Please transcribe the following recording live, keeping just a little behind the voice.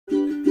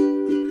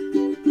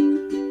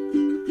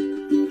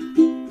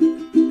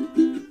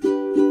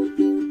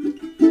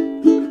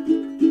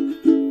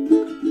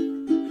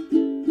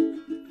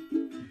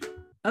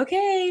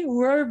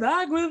we're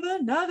back with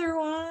another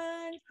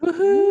one.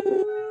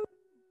 Woohoo!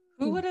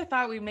 Who would have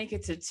thought we'd make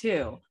it to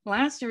 2?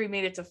 Last year we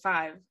made it to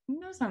 5.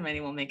 Who knows how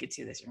many we'll make it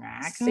to this year,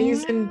 Mac?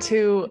 Season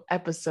 2,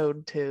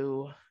 episode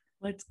 2.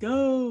 Let's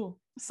go.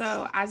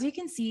 So as you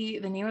can see,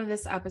 the name of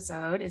this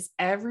episode is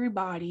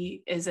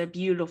Everybody is a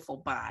Beautiful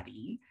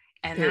Body.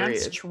 And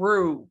that's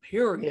true,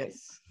 period.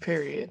 Yes,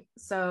 period.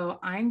 So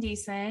I'm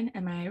Decent,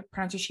 and my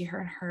pronouns are she, her,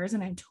 and hers,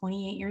 and I'm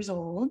 28 years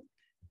old.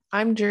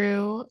 I'm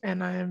Drew,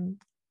 and I'm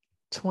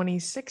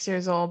 26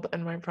 years old,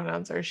 and my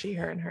pronouns are she,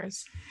 her, and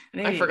hers.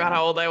 I forgot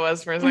how old I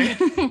was for a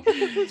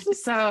second.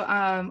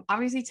 So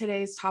obviously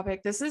today's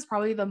topic, this is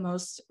probably the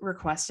most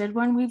requested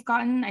one we've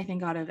gotten, I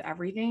think, out of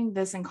everything.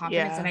 This and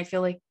confidence. And I feel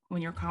like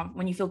when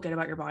you feel good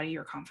about your body,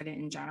 you're confident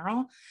in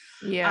general.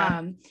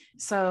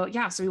 So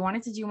we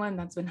wanted to do one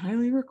that's been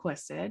highly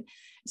requested.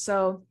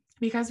 So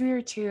because we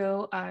are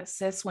two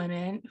cis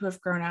women who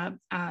have grown up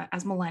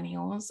as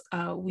millennials,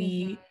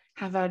 we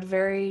have had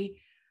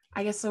very,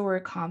 I guess the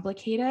word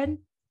complicated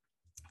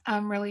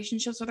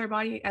relationships with our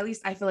body. At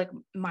least I feel like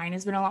mine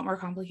has been a lot more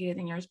complicated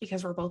than yours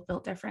because we're both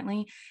built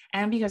differently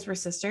and because we're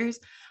sisters.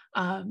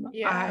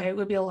 I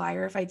would be a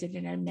liar if I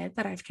didn't admit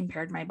that I've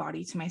compared my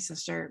body to my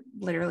sister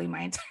literally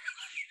my entire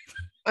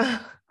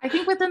life. I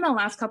think within the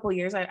last couple of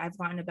years I've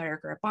gotten a better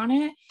grip on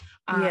it.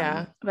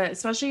 But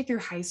especially through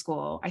high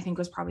school, I think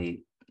was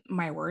probably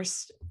my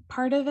worst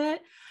part of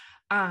it.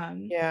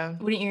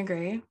 Wouldn't you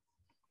agree?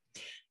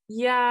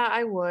 Yeah,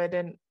 I would.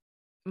 And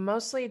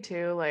mostly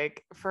too,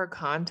 like, for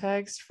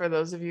context, for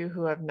those of you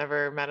who have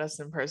never met us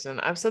in person,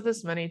 I've said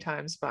this many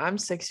times, but I'm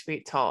 6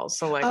 feet tall.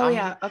 So like,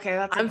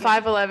 I'm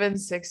 5'11",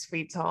 6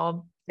 feet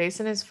tall.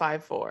 Jason is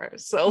 5'4",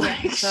 so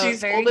like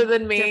she's older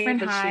than me.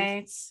 Different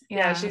heights.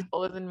 She's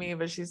older than me,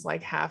 but she's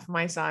like half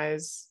my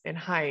size in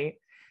height.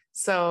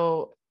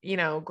 So, you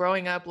know,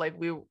 growing up, like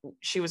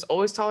she was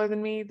always taller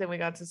than me. Then we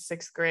got to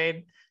 6th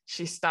grade.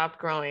 She stopped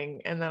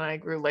growing, and then I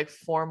grew like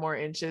 4 more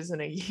inches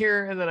in a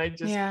year, and then I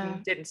just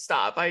didn't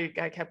stop. I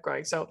kept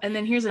growing. So, and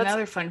then here's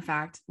another fun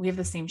fact: we have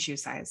the same shoe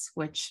size,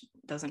 which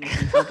doesn't make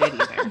me feel good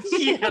either.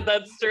 Yeah,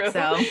 that's true.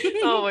 So,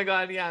 oh my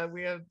god, yeah,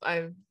 I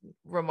have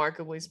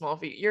remarkably small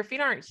feet. Your feet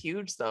aren't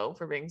huge though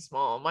for being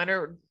small. Mine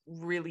are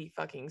really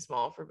fucking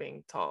small for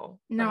being tall.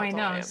 No, I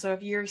know. So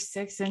if you're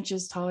 6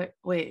 inches taller,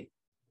 wait.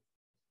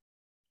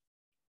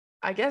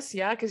 I guess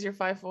because you're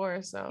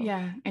 5'4", so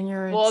and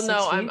you're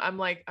I'm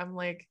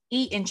like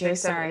 8 inches.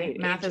 Sorry,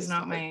 math is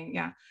not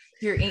my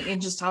You're 8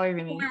 inches taller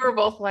than me. We were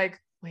both like,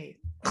 wait,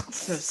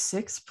 so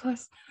 6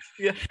 plus?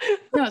 Yeah.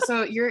 No,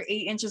 so you're 8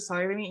 inches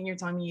taller than me, and you're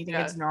telling me you think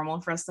it's normal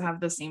for us to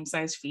have the same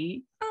size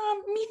feet?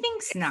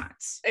 Methinks not.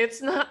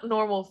 It's not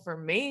normal for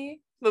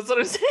me. That's what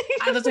I'm saying.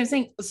 That's what I'm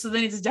saying. So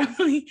then it's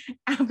definitely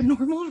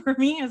abnormal for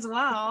me as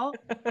well.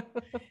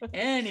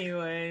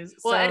 Anyways.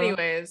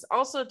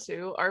 Also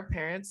too, our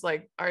parents,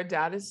 like our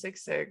dad is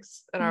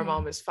 6'6" and our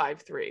mom is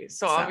 5'3".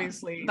 So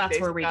obviously that's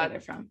where we get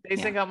it from.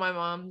 They got my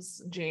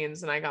mom's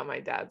genes and I got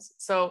my dad's.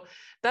 So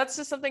that's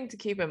just something to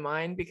keep in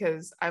mind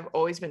because I've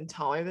always been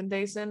taller than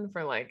Jason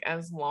for like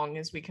as long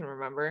as we can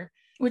remember.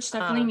 Which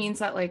definitely means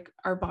that like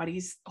our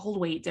bodies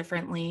hold weight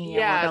differently.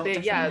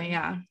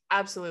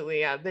 Absolutely.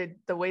 Yeah.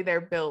 The way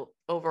they're built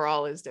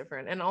overall is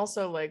different. And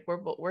also like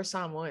we're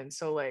Samoan.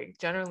 So like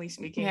generally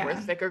speaking, we're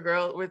thicker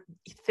girls, we're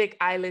thick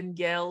island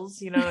gals,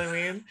 you know what I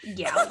mean?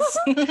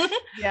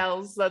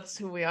 Gals, that's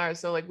who we are.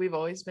 So like we've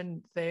always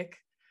been thick.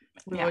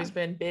 We've always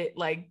been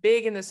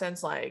big in the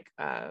sense like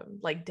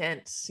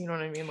dense, you know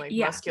what I mean? Like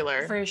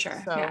muscular. For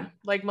sure. So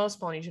like most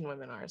Polynesian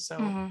women are.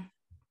 So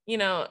you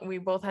know, we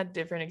both had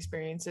different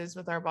experiences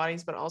with our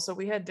bodies, but also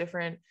we had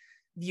different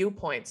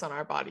viewpoints on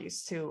our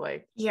bodies too.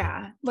 Like,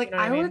 like, you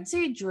know I would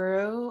say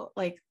Drew,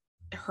 like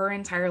her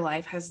entire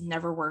life has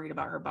never worried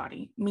about her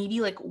body, maybe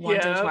like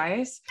once or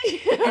twice.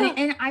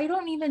 And I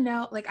don't even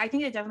know, like, I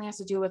think it definitely has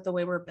to do with the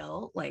way we're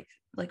built, like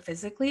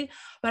physically,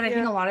 but I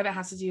think a lot of it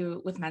has to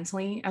do with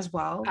mentally as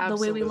well.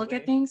 Absolutely. The way we look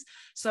at things.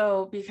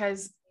 So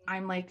because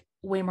I'm like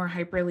way more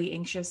hyperly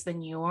anxious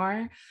than you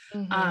are,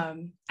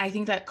 I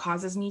think that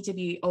causes me to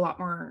be a lot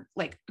more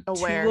like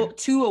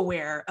too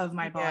aware of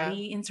my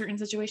body in certain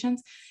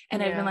situations.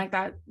 And I've been like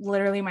that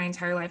literally my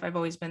entire life. I've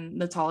always been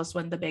the tallest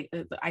one,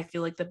 I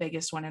feel like the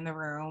biggest one in the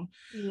room.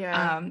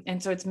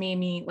 And so it's made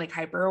me like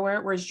hyper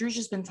aware, whereas Drew's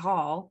just been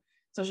tall.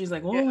 So she's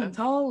like, well, I'm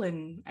tall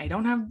and I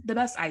don't have the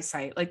best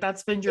eyesight. Like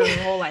that's been Drew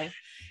her whole life.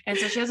 And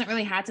so she hasn't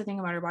really had to think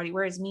about her body.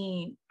 Whereas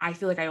me, I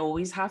feel like I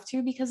always have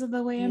to because of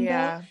the way I'm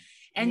built.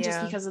 And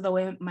just because of the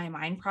way my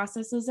mind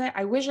processes it.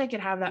 I wish I could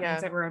have that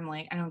mindset where I'm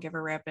like, I don't give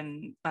a rip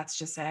and that's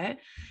just it.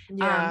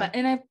 But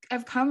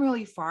I've come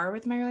really far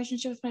with my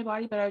relationship with my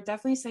body, but I would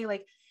definitely say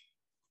like,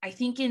 I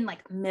think in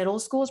like middle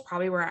school is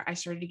probably where I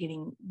started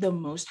getting the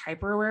most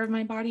hyper aware of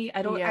my body.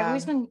 I've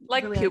always been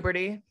like really,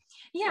 puberty.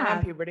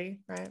 Around puberty,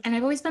 right? And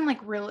I've always been like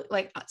really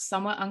like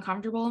somewhat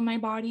uncomfortable in my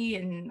body,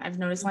 and I've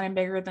noticed when I'm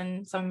bigger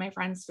than some of my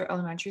friends through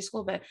elementary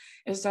school, but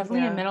it was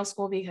definitely in middle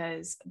school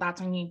because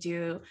that's when you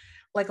do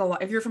like a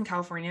lot, if you're from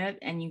California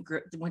and you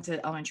went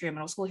to elementary and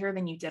middle school here,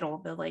 then you did all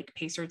the like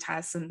pacer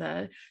tests and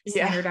the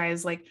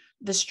standardized, like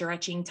the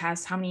stretching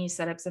tests, how many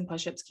sit-ups and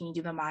push-ups can you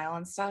do the mile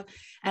and stuff.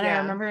 And I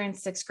remember in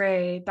 6th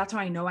grade, that's how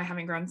I know I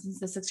haven't grown since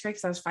the 6th grade,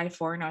 because I was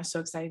 5'4" and I was so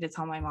excited to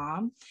tell my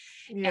mom.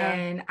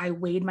 And I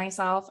weighed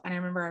myself, and I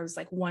remember I was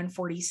like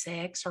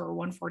 146 or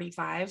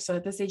 145. So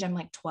at this age, I'm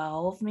like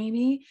 12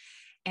 maybe.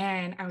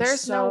 And I was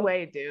there's no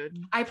way,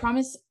 dude. I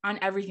promise on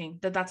everything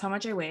that's how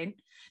much I weighed.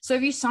 So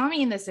if you saw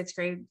me in the 6th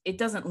grade, it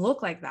doesn't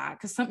look like that,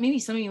 because maybe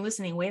some of you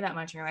listening weigh that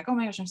much and you're like, oh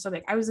my gosh, I'm so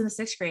big. I was in the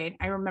 6th grade.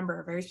 I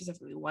remember very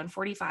specifically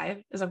 145.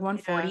 It was like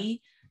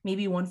 140,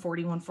 maybe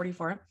 140,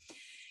 144.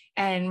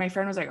 And my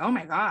friend was like, oh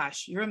my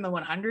gosh, you're in the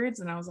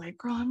 100s. And I was like,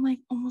 girl, I'm like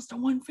almost a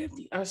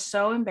 150. I was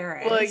so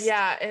embarrassed. Well,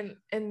 yeah.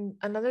 And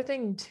another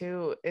thing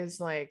too is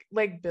like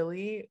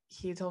Billy,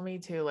 he told me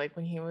too, like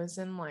when he was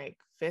in like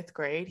 5th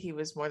grade, he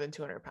was more than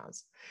 200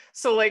 pounds.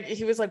 So like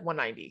he was like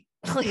 190,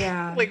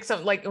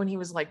 like when he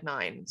was like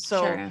 9.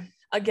 So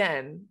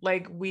again,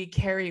 like we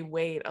carry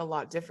weight a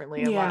lot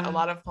differently. A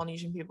lot of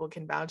Polynesian people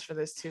can vouch for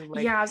this too.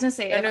 Like, I was gonna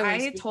say, if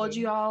I told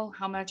you all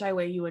how much I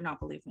weigh, you would not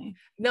believe me.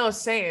 No,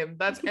 same.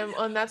 That's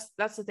and that's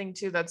the thing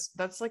too.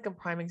 That's like a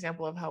prime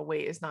example of how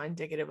weight is not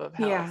indicative of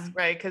health,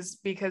 right?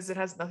 Because it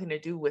has nothing to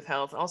do with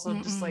health. Also,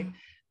 just like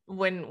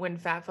when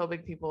fat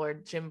phobic people or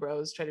gym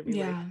bros try to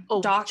be like,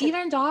 oh,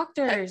 even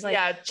doctors,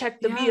 like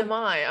check the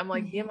BMI. I'm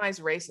like, BMI is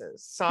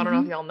racist. So I don't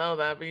know if y'all know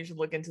that, but you should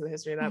look into the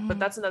history of that. But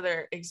that's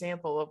another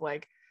example of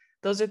like,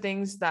 those are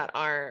things that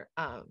are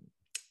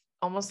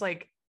almost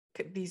like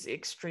these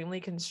extremely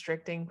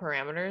constricting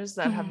parameters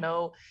that have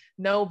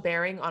no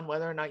bearing on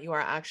whether or not you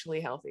are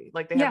actually healthy.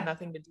 Like they have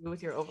nothing to do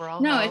with your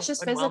overall health. It's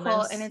just physical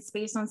wellness. And it's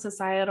based on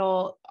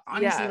societal,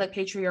 honestly, like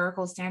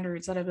patriarchal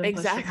standards that have been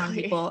pushed upon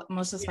people,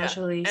 most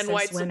especially and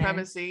white women.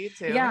 Supremacy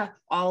too.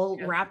 All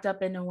wrapped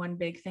up into one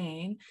big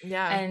thing.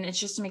 And it's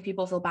just to make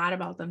people feel bad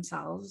about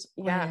themselves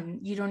when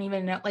you don't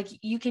even know. Like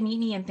you can meet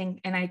me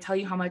and I tell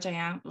you how much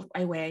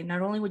I weigh.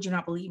 Not only would you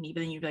not believe me,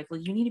 but then you'd be like,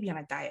 well, you need to be on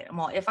a diet. And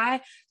well, if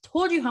I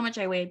told you how much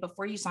I weighed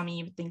before you saw me,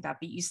 you would think that,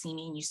 but you see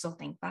me and you still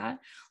think that.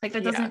 Like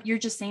that doesn't, you're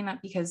just saying that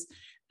because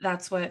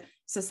that's what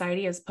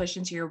society has pushed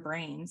into your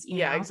brains. You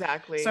know?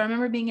 Exactly. So I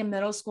remember being in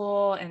middle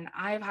school, and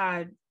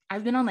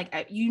I've been on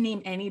like, you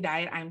name any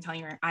diet, I'm telling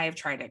you, I have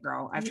tried it,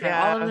 girl. I've tried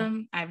all of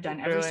them. I've done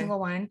every single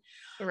one.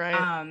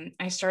 Right.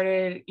 I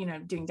started,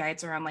 doing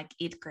diets around like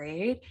 8th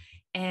grade.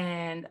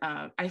 And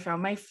I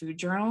found my food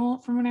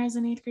journal from when I was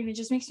in 8th grade. It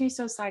just makes me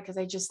so sad, because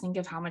I just think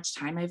of how much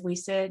time I've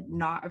wasted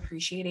not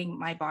appreciating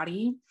my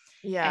body.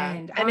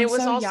 And it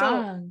was so also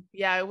young.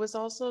 It was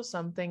also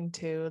something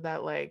too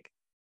that like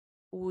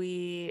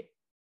we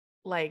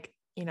like,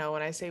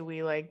 when I say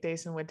we, like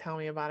Dason would tell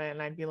me about it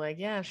and I'd be like,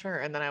 yeah, sure.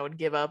 And then I would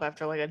give up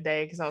after like a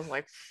day, because I was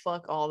like,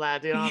 fuck all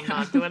that, dude. I'm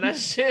not doing that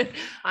shit.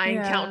 I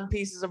ain't counting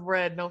pieces of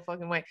bread. No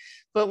fucking way.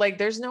 But like,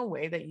 there's no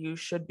way that you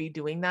should be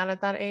doing that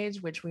at that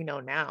age, which we know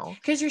now.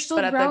 Because you're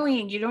still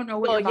growing. You don't know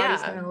what your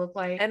body's going to look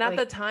like. And at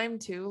the time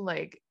too,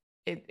 like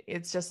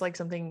it's just like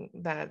something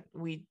that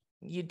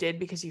you did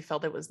because you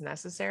felt it was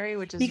necessary,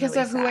 which is because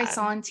really of who I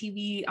saw on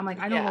TV. I'm like,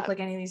 I don't look like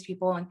any of these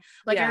people. And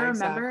like, I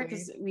remember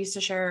because we used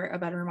to share a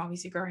bedroom,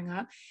 obviously growing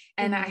up,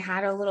 and I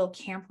had a little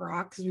Camp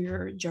Rock, because we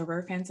were Joe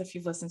fans, if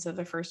you've listened to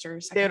the first or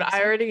second dude episode.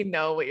 I already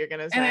know what you're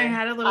gonna say. And I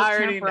had a little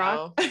Camp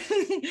Rock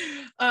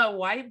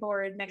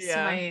whiteboard next to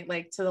my,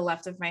 like to the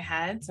left of my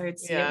head, so I'd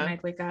see it when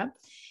I'd wake up.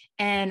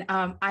 And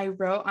I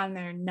wrote on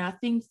there,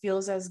 nothing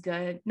tastes as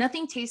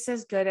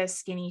good as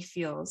skinny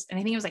feels. And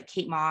I think it was like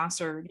Kate Moss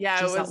or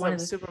Giselle, it was one of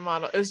the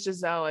supermodel. It was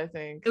Giselle, I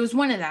think. It was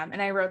one of them.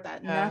 And I wrote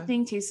that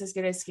nothing tastes as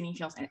good as skinny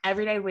feels. And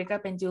every day I'd wake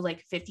up and do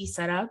like 50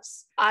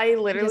 setups.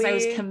 Because I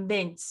was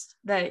convinced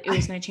that it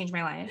was going to change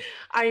my life.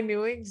 I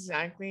knew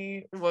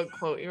exactly what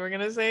quote you were going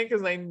to say,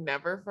 because I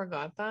never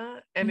forgot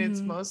that. And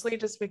it's mostly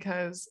just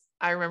because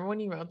I remember when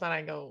you wrote that,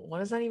 I go, what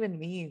does that even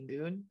mean,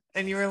 dude?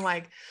 And you were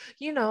like,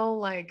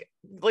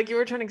 like you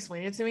were trying to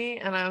explain it to me.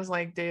 And I was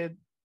like, dude,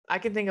 I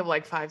can think of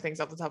like 5 things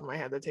off the top of my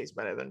head that taste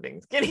better than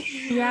being skinny.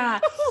 Yeah.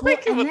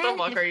 Like, what the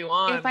fuck are you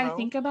on? If I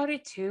think about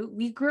it too,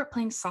 we grew up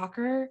playing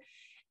soccer,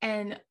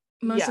 and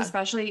most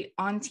especially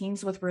on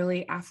teams with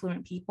really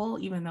affluent people,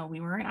 even though we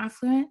weren't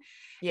affluent.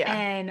 Yeah.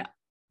 And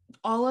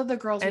all of the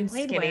girls we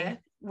played with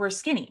were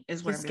skinny,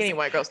 is what skinny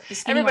white girls.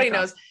 Everybody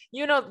knows,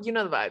 you know the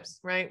vibes,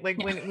 right? Like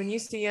when you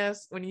see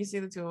us, when you see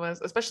the two of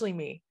us, especially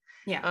me,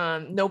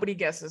 nobody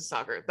guesses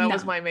soccer. That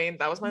was my main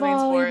sport.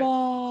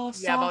 Softball,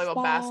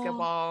 volleyball,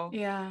 basketball.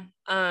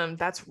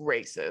 That's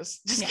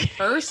racist.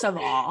 First of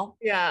all.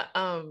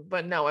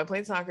 But no, I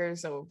played soccer,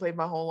 so I played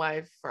my whole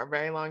life for a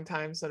very long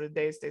time. So did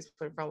Dace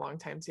played for a long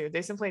time too.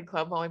 Dason played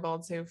club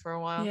volleyball too for a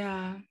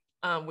while.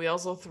 We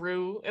also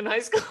threw in high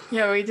school.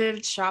 We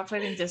did shot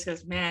put and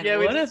discus. Man,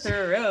 what a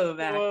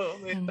throwback.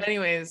 But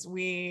anyways,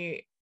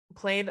 we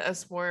played a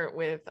sport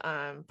with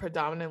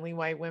predominantly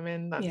white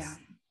women. That's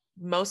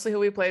mostly who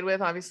we played with.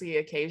 Obviously,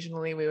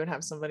 occasionally we would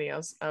have somebody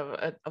else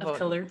of a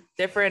color,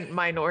 different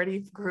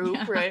minority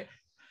group, right?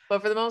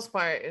 but for the most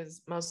part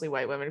is mostly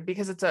white women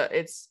because it's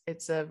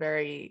a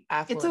very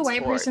affluent it's a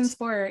white person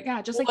sport.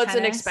 Yeah, just like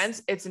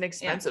it's an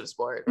expensive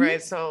sport,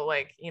 right? So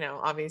like, you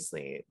know,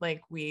 obviously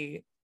like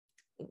we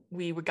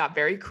got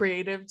very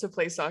creative to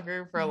play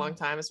soccer for a long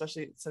time,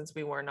 especially since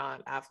we were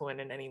not affluent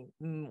in any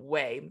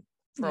way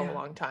for a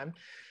long time.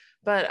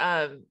 But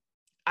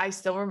I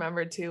still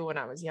remember too when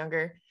I was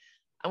younger,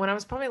 when I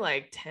was probably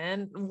like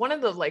 10, one of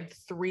the like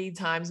 3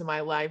 times in my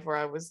life where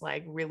I was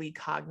like really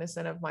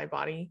cognizant of my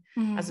body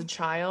as a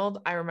child.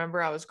 I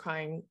remember I was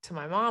crying to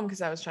my mom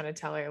because I was trying to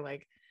tell her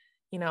like,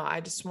 you know,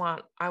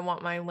 I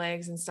want my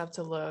legs and stuff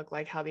to look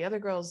like how the other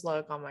girls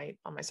look on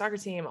my soccer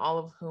team, all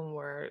of whom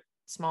were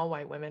small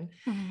white women.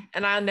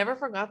 And I never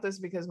forgot this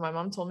because my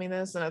mom told me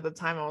this, and at the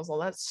time I was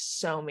like, that's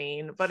so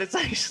mean, but it's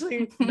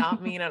actually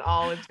not mean at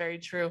all. It's very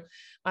true.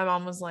 My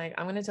mom was like,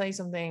 I'm going to tell you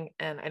something,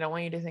 and I don't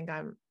want you to think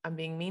I'm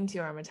being mean to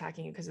you or I'm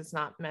attacking you, because it's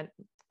not meant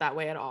that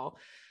way at all.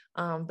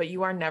 But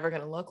you are never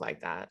going to look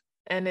like that.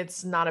 And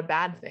it's not a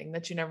bad thing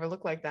that you never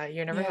look like that.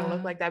 You're never going to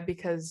look like that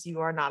because you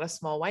are not a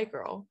small white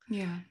girl.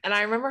 Yeah. And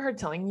I remember her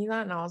telling me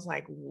that, and I was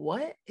like,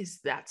 what is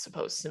that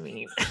supposed to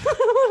mean?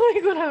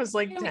 Like when I was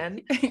like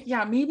 10.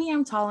 Yeah, maybe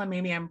I'm tall and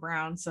maybe I'm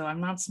brown, so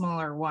I'm not small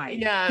or white.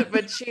 Yeah,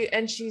 but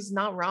she's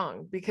not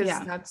wrong, because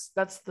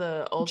that's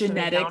the ultimate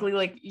genetically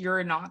like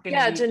you're not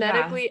gonna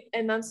genetically.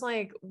 And that's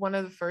like one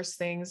of the first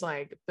things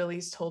like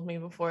Billy's told me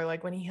before,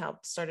 like when he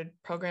started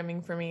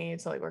programming for me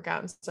to like work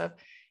out and stuff,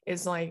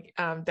 is like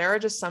there are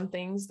just some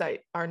things that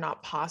are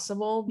not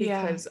possible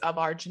because of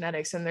our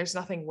genetics, and there's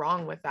nothing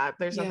wrong with that.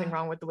 There's nothing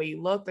wrong with the way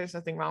you look. There's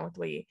nothing wrong with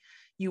the way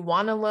you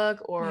want to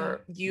look,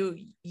 or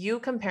you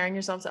comparing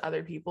yourself to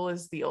other people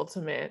is the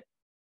ultimate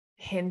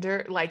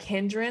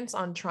hindrance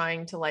on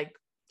trying to like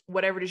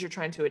whatever it is you're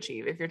trying to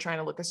achieve. If you're trying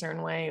to look a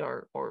certain way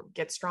or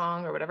get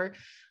strong or whatever,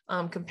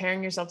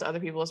 comparing yourself to other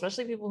people,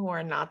 especially people who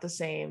are not the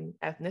same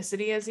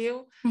ethnicity as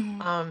you,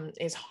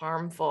 is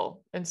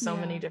harmful in so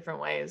many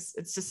different ways.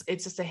 It's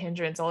just a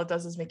hindrance. All it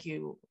does is make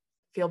you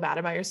feel bad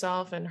about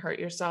yourself and hurt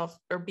yourself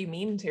or be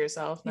mean to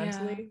yourself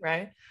mentally,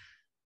 right?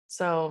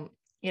 So,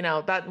 you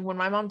know, that when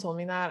my mom told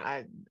me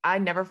that, I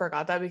never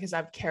forgot that, because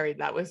I've carried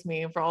that with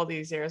me for all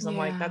these years. I'm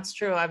like, that's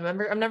true. I'm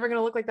never going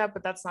to look like that,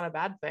 but that's not a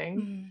bad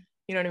thing.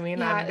 You know what I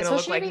mean? I'm going to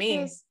look like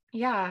me.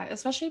 Yeah,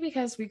 especially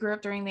because we grew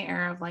up during the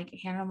era of like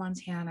Hannah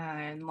Montana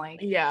and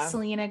like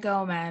Selena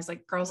Gomez,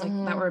 like girls like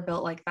that were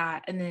built like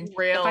that. And then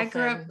if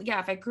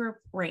I grew up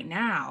right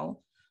now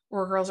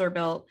where girls are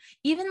built,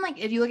 even like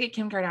if you look at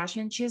Kim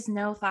Kardashian, she has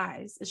no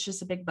thighs. It's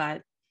just a big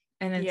butt,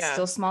 and it's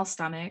still small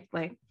stomach,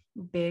 like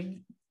big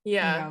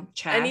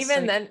chest. And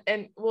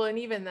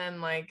even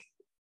then like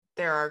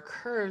there are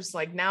curves,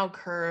 like now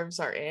curves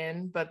are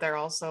in, but they're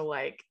also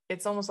like,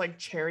 it's almost like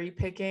cherry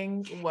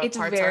picking what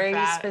parts are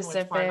fat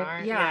specific. And which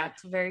part aren't.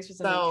 It's very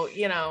specific. So,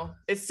 you know,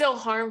 it's still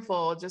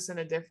harmful, just in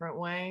a different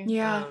way.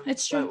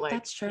 It's true. Like,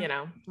 that's true. You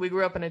know, we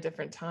grew up in a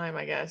different time,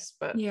 I guess,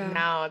 but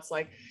now it's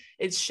like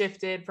it's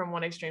shifted from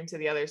one extreme to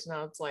the other. So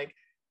now it's like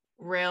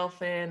rail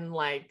thin,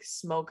 like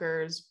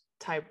smokers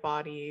type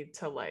body,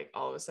 to like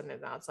all of a sudden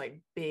now it's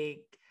like big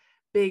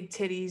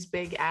titties,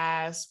 big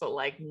ass, but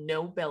like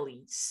no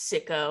belly,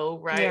 sicko,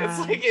 right?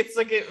 It's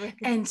like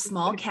and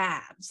small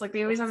calves, like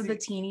they always have the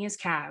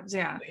teeniest calves.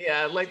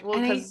 Like, well,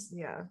 because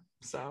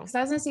so I was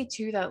gonna say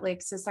too that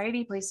like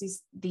society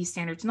places these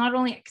standards not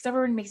only because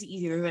everyone makes it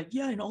easier. They're like,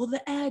 and all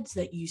the ads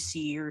that you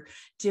see are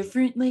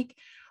different, like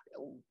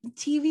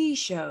TV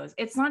shows.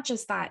 It's not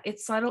just that,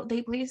 it's subtle.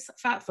 They place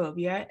fat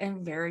phobia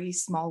in very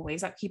small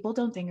ways that people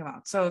don't think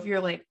about. So if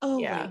you're like,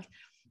 like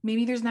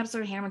maybe there's an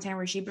episode of Hannah Montana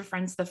where she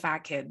befriends the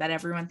fat kid that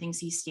everyone thinks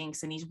he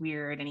stinks and he's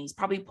weird and he's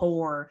probably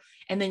poor.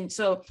 And then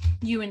so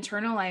you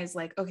internalize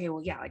like, okay,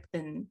 well, like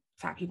then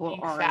fat people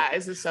are fat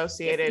is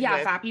associated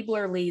with fat people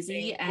are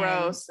lazy and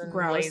gross,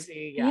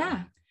 lazy.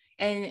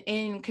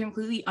 And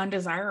completely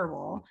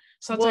undesirable.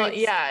 So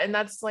it's and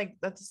that's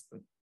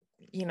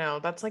you know,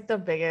 that's like the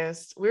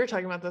biggest, we were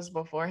talking about this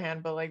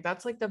beforehand, but like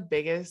that's like the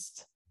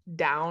biggest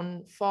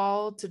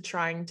downfall to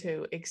trying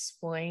to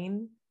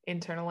explain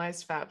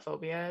internalized fat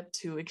phobia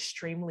to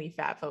extremely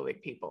fat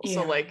phobic people.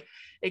 So like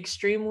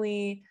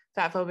extremely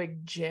fat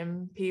phobic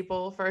gym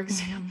people, for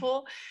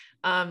example,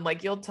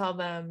 like you'll tell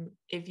them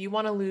if you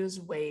want to lose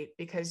weight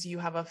because you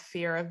have a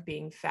fear of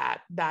being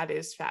fat, that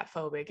is fat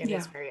phobic in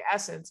its very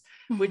essence,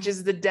 which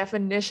is the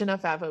definition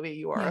of fat phobia.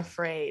 You are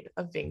afraid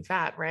of being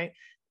fat, right?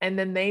 And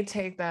then they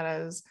take that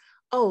as,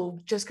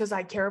 oh, just because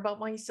I care about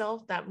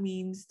myself, that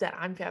means that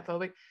I'm fat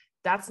phobic.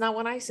 That's not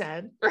what I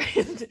said,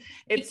 right?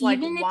 It's like,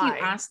 even if you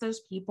ask those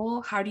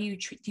people, how do you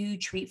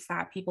treat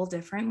fat people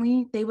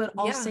differently? They would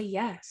all say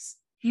yes.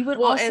 You would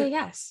all say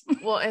yes.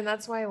 Well, and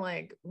that's why,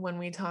 like, when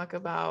we talk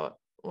about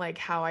like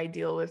how I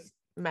deal with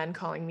men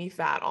calling me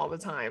fat all the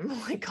time,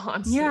 like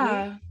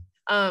constantly.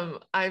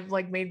 I've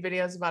like made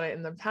videos about it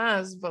in the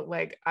past, but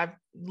like I've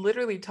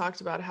literally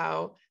talked about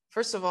how,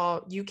 first of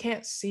all, you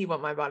can't see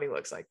what my body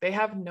looks like. They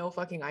have no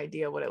fucking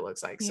idea what it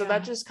looks like. So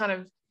that just kind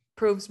of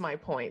proves my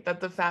point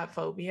that the fat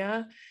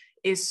phobia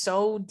is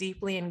so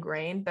deeply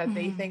ingrained that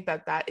they think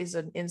that that is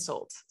an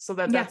insult. So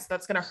that's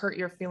going to hurt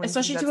your feelings.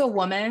 Especially to a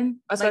woman.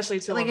 Especially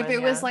to a woman. Like if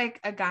it was like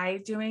a guy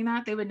doing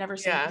that, they would never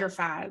say you're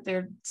fat.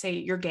 They'd say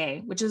you're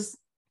gay, which is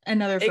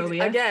another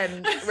phobia.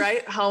 Again,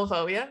 right?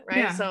 Homophobia, right?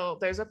 Yeah. So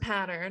there's a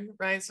pattern,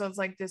 right? So it's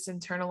like this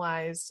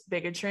internalized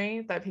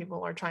bigotry that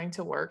people are trying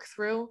to work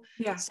through.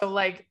 Yeah. So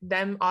like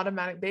them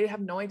they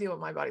have no idea what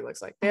my body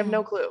looks like. They have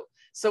no clue.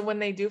 So when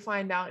they do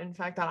find out, in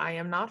fact, that I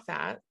am not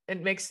fat,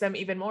 it makes them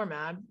even more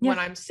mad when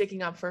I'm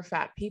sticking up for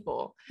fat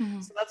people.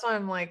 So that's why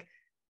I'm like,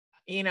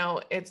 you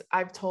know,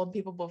 I've told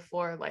people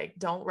before, like,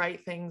 don't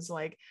write things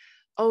like,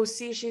 oh,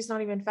 see, she's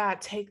not even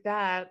fat. Take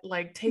that,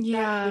 like, take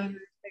that.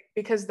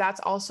 Because that's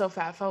also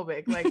fat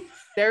phobic. Like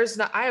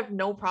I have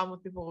no problem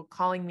with people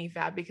calling me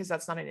fat because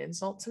that's not an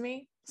insult to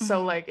me.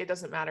 So like, it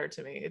doesn't matter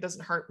to me. It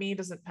doesn't hurt me. It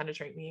doesn't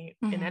penetrate me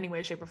in any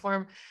way, shape or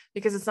form,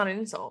 because it's not an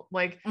insult.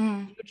 Like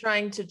you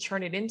trying to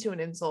turn it into an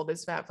insult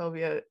is fat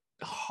phobia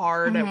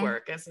hard at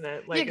work, isn't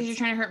it? Like, because you're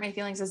trying to hurt my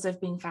feelings as if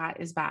being fat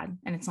is bad,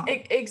 and it's not.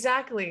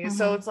 Exactly.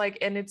 So it's like,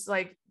 and it's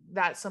like,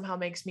 that somehow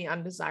makes me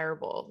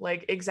undesirable.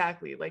 Like,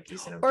 exactly. Like you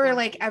said, or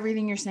like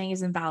everything you're saying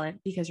is invalid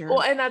because you're,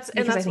 well, and that's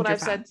what I've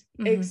said.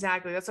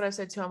 Exactly. That's what I've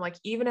said too. I'm like,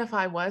 even if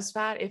I was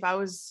fat, if I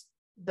was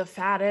the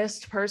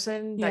fattest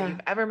person that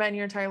you've ever met in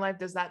your entire life,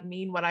 does that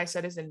mean what I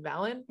said is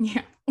invalid?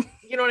 Yeah.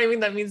 You know what I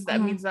mean? That means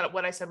that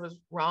what I said was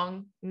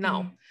wrong.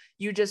 No,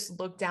 you just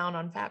look down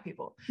on fat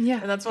people. Yeah.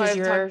 And that's why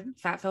you're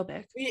fat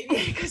phobic.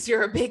 Because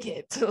you're a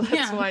bigot. So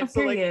that's why.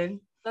 So like,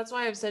 that's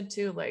why I've said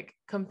too, like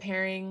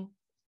comparing,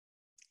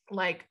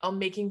 like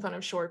making fun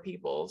of short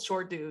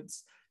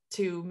dudes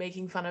to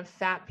making fun of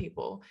fat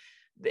people.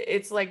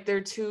 It's like they're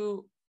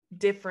two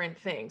different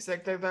things.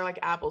 Like they're like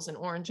apples and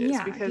oranges,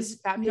 because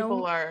fat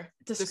people are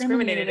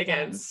discriminated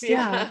against.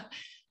 Yeah.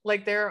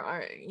 Like there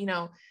are, you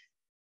know,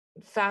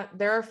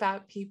 there are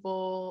fat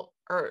people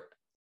or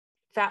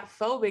fat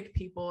phobic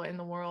people in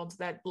the world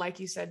that,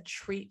 like you said,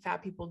 treat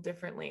fat people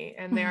differently,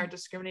 and they are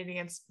discriminating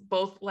against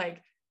both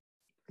like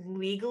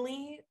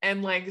legally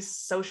and like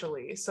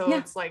socially. So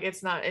it's like,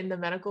 it's not in the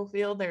medical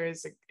field, there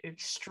is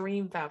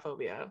extreme fat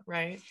phobia,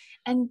 right?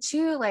 And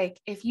two, like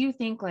if you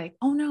think like,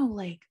 oh no,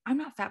 like I'm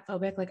not fat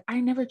phobic, like I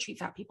never treat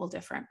fat people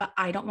different, but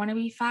I don't want to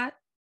be fat,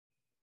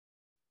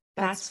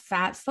 that's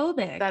fat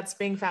phobic. That's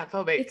being fat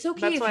phobic. It's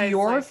okay if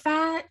you're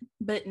fat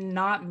but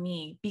not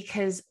me,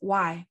 because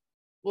why?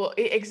 Well,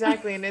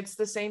 exactly. And it's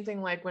the same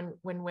thing like when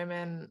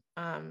women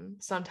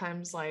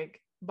sometimes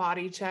like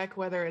body check,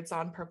 whether it's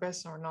on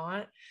purpose or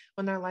not,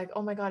 when they're like,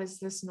 oh my god, is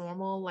this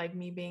normal? Like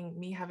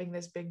me having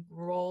this big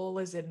roll,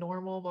 is it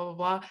normal? Blah blah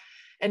blah.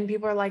 And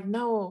people are like,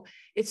 no,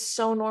 it's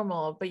so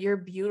normal, but you're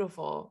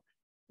beautiful.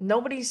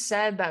 Nobody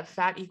said that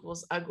fat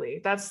equals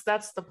ugly. That's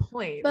the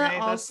point. But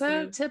right?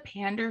 also to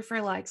pander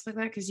for likes like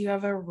that, because you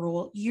have a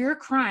rule. You're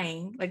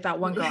crying like that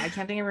one girl, I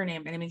can't think of her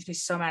name, and it makes me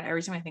so mad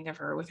every time I think of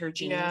her with her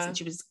jeans and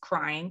she was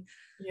crying.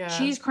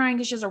 She's crying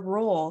because she has a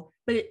roll.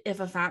 But if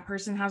a fat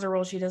person has a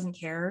roll, she doesn't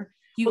care.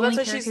 You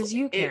only care because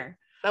you care.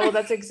 Well,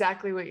 that's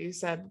exactly what you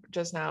said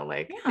just now.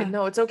 Like,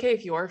 no, it's okay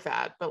if you're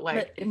fat, but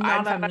like, if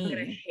I'm fat, I'm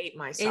gonna hate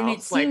myself. And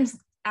it seems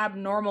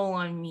abnormal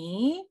on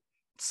me.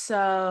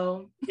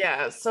 So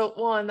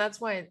and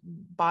that's why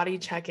body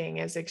checking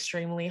is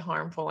extremely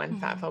harmful and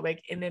fat phobic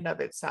in and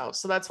of itself.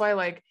 So that's why,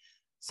 like,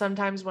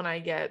 sometimes when I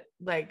get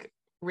like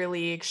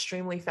really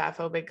extremely fat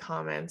phobic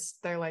comments,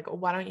 they're like, oh,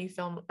 why don't you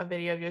film a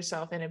video of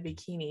yourself in a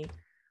bikini?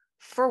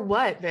 For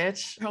what,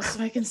 bitch? Or else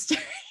I can stare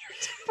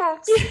at your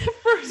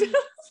TikToks.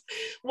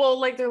 Well,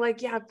 like they're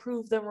like, yeah,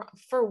 prove them.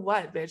 For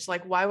what, bitch?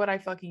 Like, why would I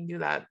fucking do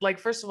that? Like,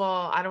 first of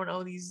all, I don't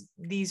know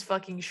these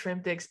fucking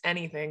shrimp dicks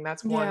anything.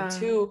 That's one.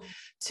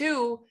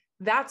 Two,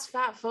 that's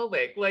fat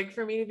phobic. Like,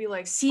 for me to be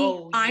like, see,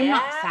 I'm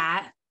not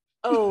fat.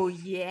 Oh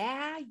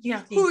yeah,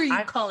 who are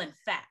you calling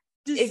fat?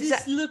 Does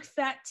this look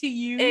fat to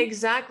you?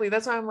 Exactly.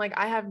 That's why I'm like,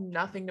 I have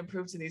nothing to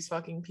prove to these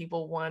fucking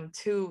people. One,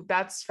 two,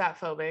 that's fat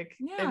phobic.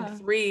 And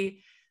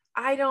three,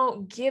 I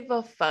don't give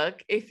a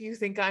fuck if you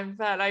think I'm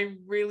fat. I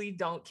really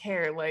don't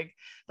care. Like,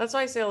 that's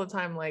why I say all the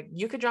time, like,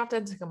 you could drop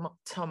dead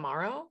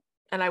tomorrow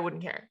and I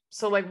wouldn't care.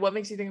 So like, what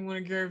makes you think I'm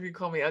gonna care if you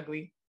call me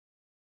ugly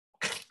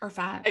or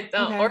fat? I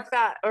don't, or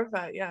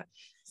fat. Yeah.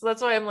 So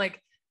that's why I'm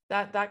like,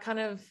 that kind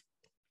of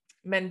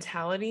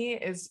mentality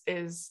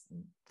is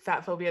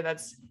fat phobia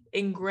that's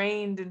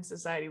ingrained in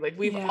society. Like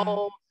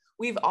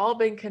we've all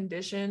been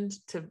conditioned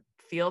to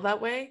feel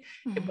that way.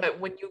 But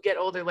when you get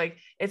older, like,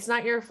 it's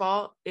not your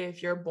fault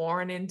if you're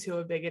born into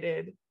a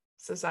bigoted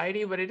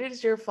society, but it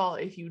is your fault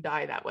if you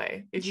die that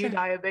way. If you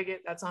die a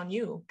bigot, that's on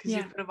you, because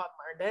you could have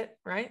unlearned it,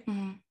 right?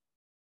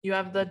 You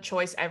have the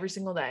choice every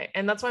single day.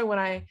 And that's why when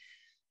I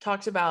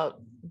talked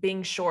about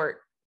being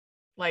short,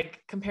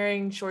 like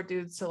comparing short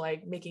dudes to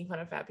like making fun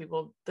of fat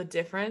people, the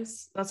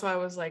difference, that's why I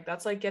was like,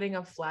 that's like getting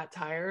a flat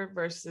tire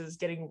versus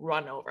getting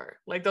run over.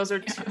 Like, those are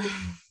two,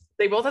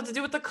 they both have to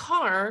do with the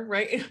car,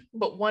 right?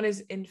 But one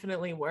is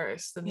infinitely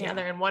worse than the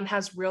other, and one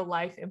has real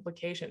life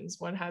implications.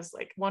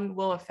 One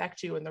will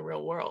affect you in the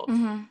real world.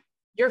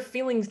 your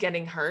feelings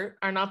getting hurt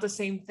are not the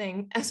same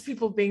thing as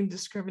people being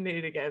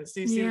discriminated against.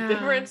 Do you see the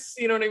difference?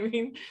 You know what I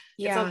mean?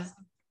 Yeah.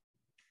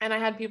 And I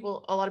had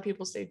a lot of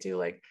people say too,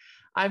 like,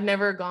 I've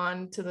never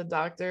gone to the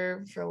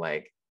doctor for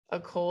like a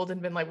cold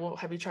and been like, well,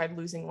 have you tried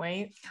losing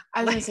weight?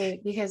 I was gonna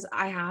say, because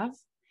I have.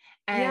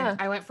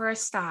 And I went for a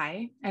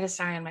sty. I had a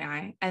sty in my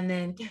eye. And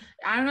then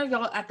I don't know if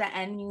y'all, at the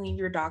end, you leave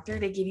your doctor,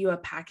 they give you a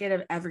packet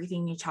of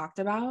everything you talked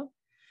about.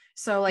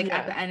 So like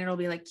at the end, it'll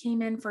be like,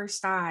 came in for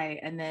sty,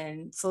 and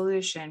then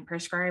solution,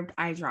 prescribed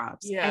eye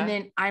drops. And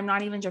then I'm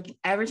not even joking.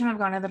 Every time I've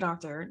gone to the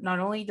doctor, not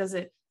only does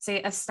it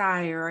say a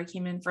sty or I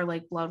came in for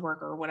like blood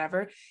work or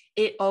whatever,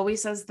 it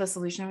always says the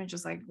solution, which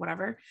is like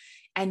whatever.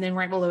 And then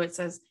right below it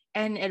says,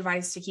 and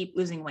advice to keep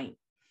losing weight.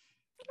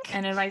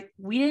 And if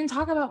we didn't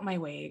talk about my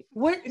weight,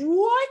 what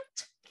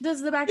does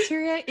the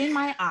bacteria in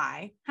my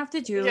eye have to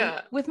do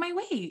with my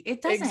weight?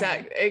 It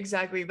doesn't.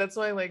 Exactly. That's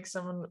why like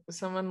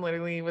someone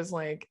literally was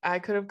like, I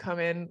could have come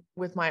in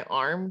with my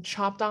arm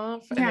chopped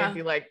off and they'd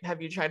be like,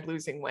 have you tried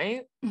losing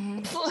weight?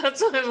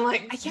 That's what I'm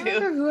like. I can't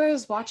remember who I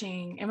was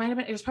watching.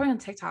 It was probably on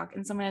TikTok,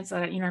 and someone had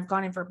said, I've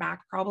gone in for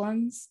back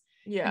problems.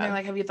 Yeah. And they're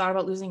like, have you thought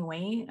about losing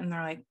weight? And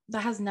they're like,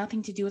 that has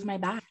nothing to do with my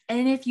back.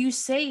 And if you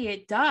say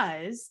it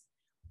does,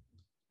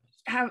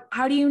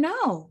 how do you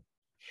know?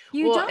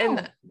 You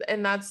don't.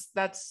 And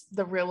that's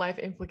the real life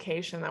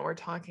implication that we're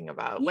talking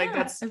about. Like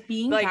that's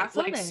being like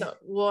so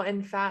well,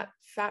 and fat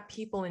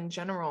people in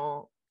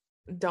general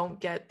don't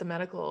get the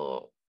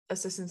medical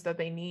assistance that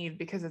they need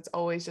because it's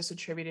always just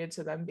attributed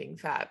to them being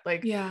fat.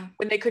 Like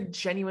when they could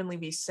genuinely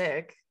be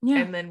sick.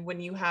 And then when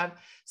you have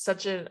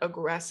such an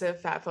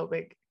aggressive fat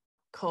phobic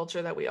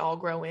culture that we all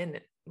grow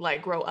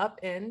up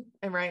in,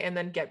 and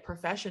then get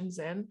professions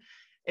in,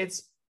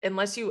 it's,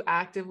 unless you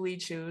actively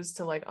choose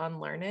to like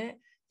unlearn it,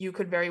 you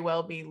could very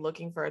well be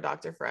looking for a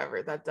doctor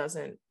forever that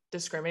doesn't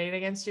discriminate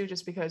against you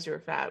just because you're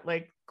fat.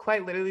 Like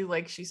quite literally,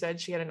 like she said,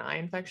 she had an eye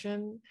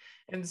infection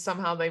and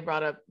somehow they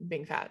brought up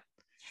being fat.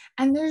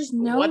 And there's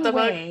no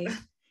way.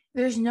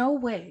 There's no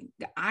way.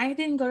 I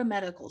didn't go to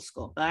medical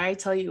school, but I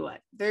tell you what,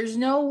 there's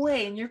no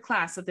way in your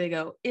class that they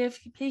go, if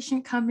a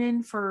patient come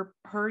in for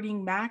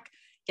hurting back,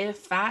 if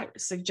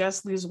fat,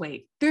 suggest lose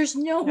weight. There's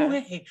no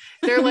way.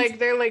 They're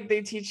like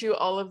they teach you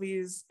all of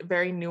these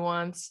very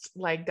nuanced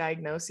like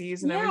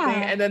diagnoses and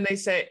everything, and then they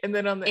say, and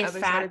then on the other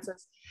side it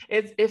says,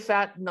 it's if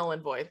fat, null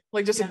and void.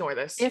 Like just ignore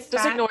this. Just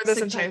ignore this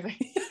entire thing.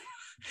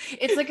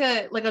 It's like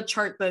a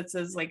chart that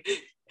says like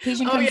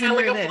patient comes in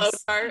like for a this.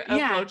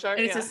 Flow chart.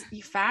 And it says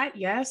fat,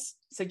 yes,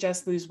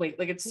 suggest lose weight.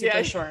 Like it's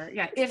super short.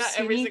 Yeah. If not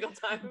every single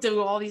time.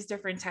 Do all these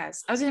different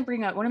tests. I was gonna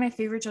bring up one of my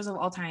favorite shows of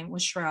all time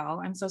was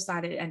Shrell. I'm so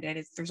sad it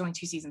ended. There's only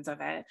 2 seasons of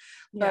it.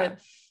 But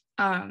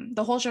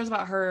the whole show is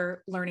about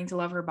her learning to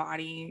love her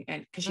body,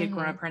 and because she had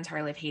grown up her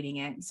entire life hating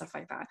it and stuff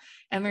like that.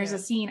 And there's a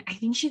scene, I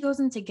think she goes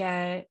in to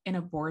get an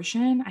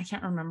abortion. I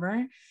can't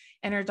remember.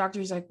 And her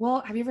doctor's like,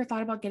 well, have you ever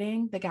thought about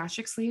getting the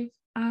gastric sleeve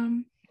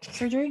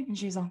surgery? And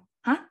she's like,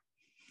 huh?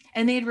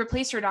 And they had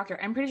replaced her doctor.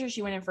 I'm pretty sure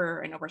she went in for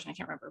an abortion. I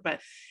can't remember,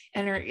 but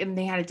and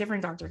they had a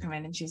different doctor come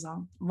in, and she's like,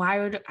 why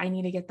would I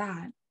need to get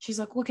that? She's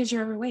like, well, because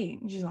you're overweight.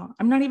 And she's like,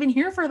 I'm not even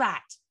here for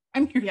that.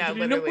 I'm here to get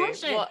an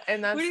abortion. Well,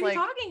 and that's what are you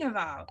talking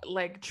about?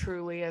 Like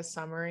truly a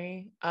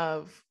summary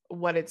of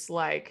what it's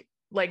like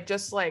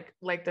just like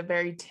the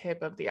very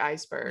tip of the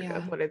iceberg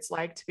of what it's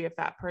like to be a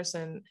fat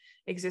person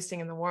existing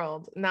in the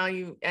world. Now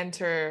you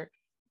enter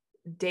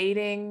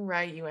dating,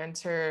 right? You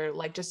enter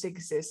like just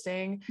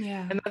existing.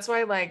 And that's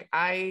why like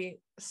I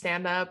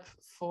stand up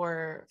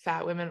for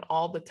fat women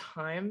all the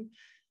time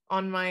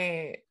on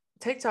my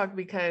TikTok,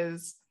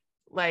 because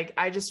like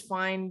I just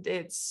find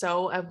it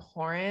so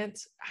abhorrent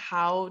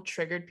how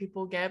triggered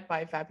people get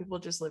by fat people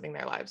just living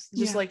their lives,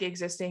 just like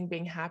existing,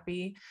 being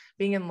happy,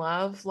 being in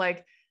love,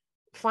 like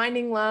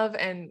finding love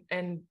and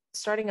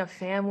starting a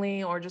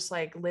family, or just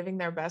like living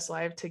their best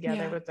life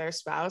together with their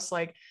spouse.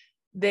 Like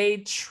they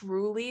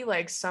truly,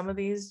 like some of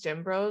these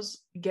gym bros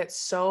get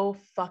so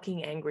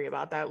fucking angry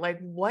about that. Like,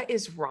 what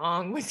is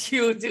wrong with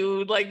you,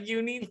 dude? Like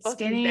you need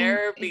fucking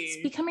therapy.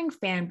 It's becoming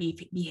fan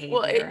behavior.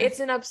 Well, it's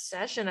an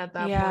obsession at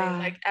that point.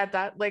 Like at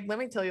that, like, let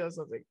me tell you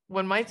something.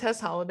 When my Tess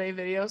Holiday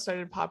video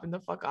started popping the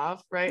fuck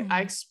off, right?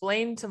 I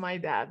explained to my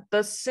dad,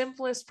 the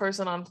simplest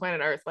person on planet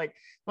Earth. Like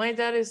my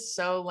dad is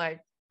so like,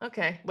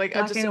 okay, like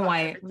black and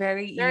white,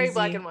 very easy.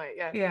 Black and white.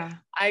 Yeah.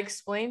 I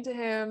explained to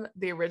him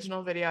the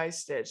original video I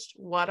stitched,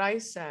 what I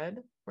said,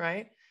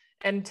 right?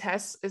 And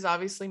Tess is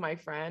obviously my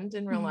friend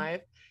in real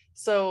life.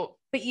 So,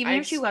 but even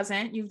if she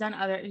wasn't, you've done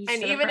other,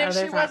 and even if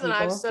she wasn't,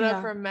 I've stood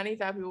up for many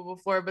fat people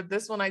before, but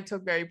this one I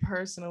took very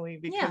personally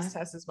because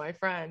Tess is my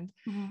friend.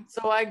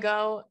 So I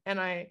go and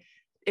I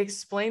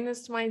explain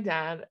this to my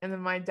dad, and then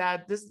my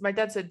dad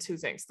said 2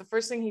 things. The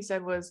first thing he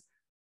said was,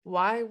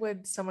 why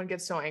would someone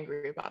get so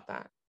angry about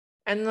that?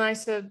 And then I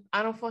said,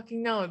 I don't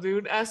fucking know,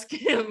 dude. Ask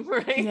him,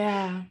 right?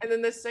 Yeah. And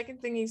then the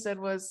second thing he said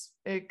was,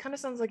 it kind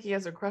of sounds like he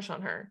has a crush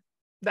on her.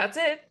 That's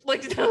it.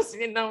 Like,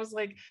 and I was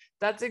like,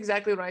 that's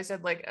exactly what I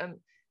said. Like,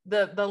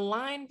 the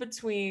line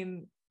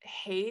between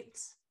hate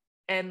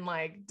and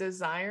like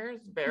desire is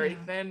very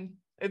thin.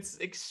 It's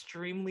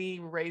extremely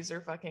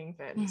razor fucking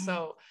thin.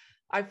 So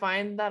I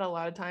find that a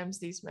lot of times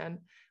these men,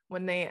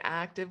 when they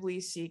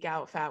actively seek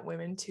out fat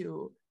women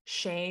to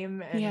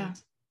shame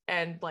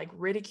and like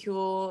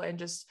ridicule and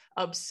just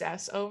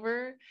obsess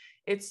over,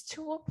 it's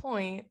to a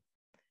point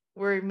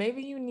where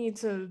maybe you need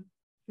to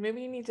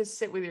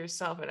sit with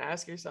yourself and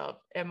ask yourself,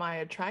 am I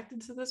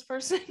attracted to this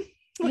person?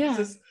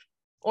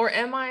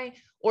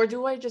 Or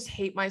do I just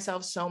hate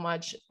myself so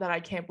much that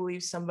I can't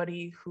believe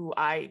somebody who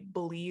I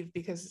believe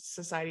because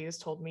society has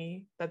told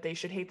me that they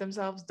should hate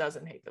themselves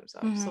doesn't hate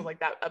themselves. So like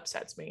that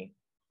upsets me.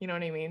 You know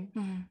what I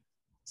mean?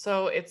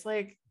 So it's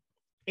like,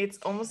 it's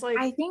almost like,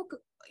 I think,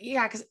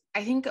 because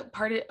I think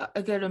part of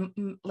a good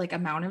like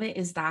amount of it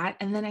is that.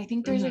 And then I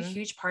think there's a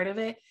huge part of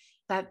it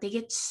that they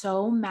get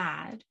so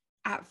mad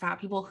at fat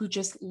people who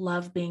just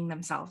love being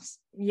themselves.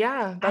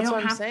 Yeah, that's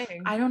what I'm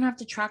saying. I don't have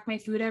to track my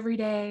food every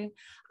day.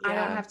 I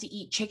don't have to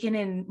eat chicken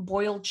and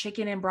boiled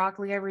chicken and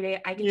broccoli every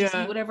day. I can just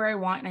eat whatever I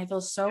want. And I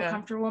feel so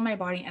comfortable in my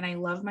body. And I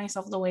love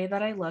myself the way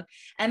that I look.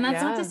 And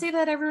that's not to say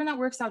that everyone that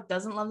works out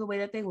doesn't love the way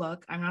that they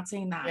look. I'm not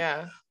saying that.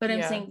 Yeah. But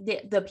I'm saying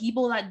the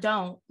people that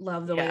don't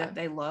love the way that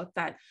they look,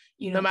 that,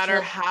 you know, no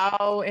matter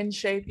how in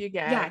shape you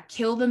get.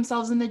 Kill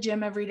themselves in the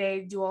gym every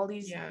day, do all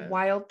these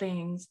wild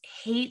things,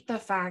 hate the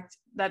fact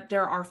that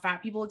there are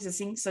fat people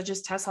existing, such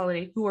as Tess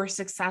Holliday, who are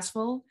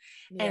successful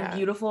and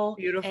beautiful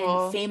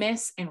and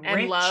famous and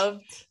rich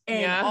loved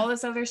and all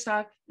this other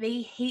stuff.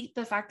 They hate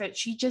the fact that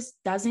she just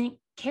doesn't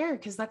care,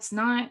 because that's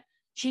not,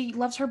 she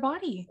loves her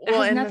body. It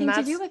has nothing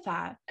to do with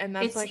that. And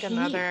that's like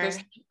another, there's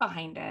hate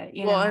behind it.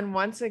 You know? And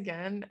once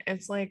again,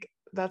 it's like,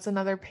 that's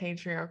another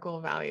patriarchal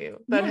value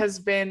that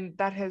has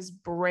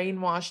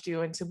brainwashed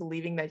you into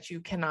believing that you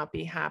cannot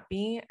be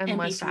happy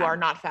unless you are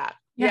not fat.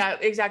 Yeah,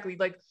 exactly.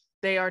 Like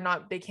they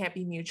can't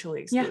be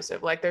mutually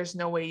exclusive. Like there's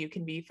no way you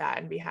can be fat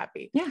and be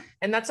happy.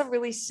 And that's a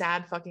really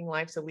sad fucking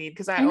life to lead,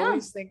 because I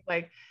always think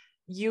like,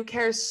 you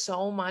care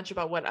so much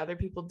about what other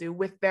people do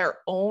with their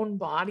own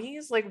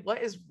bodies. Like,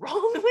 what is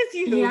wrong with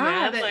you?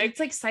 Man? Like, it's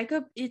like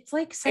psychotic. It's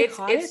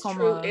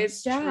true.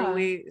 It's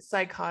truly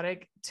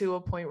psychotic to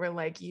a point where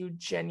like you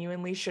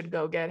genuinely should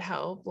go get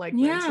help. Like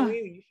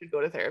mentally, you should go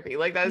to therapy.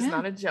 Like that is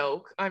not a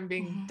joke. I'm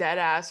being dead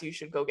ass. You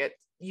should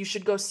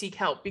go seek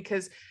help,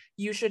 because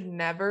you should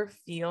never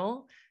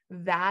feel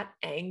that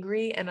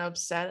angry and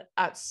upset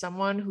at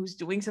someone who's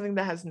doing something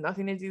that has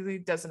nothing to do with you,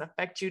 doesn't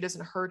affect you,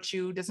 doesn't hurt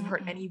you, doesn't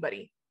hurt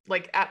anybody.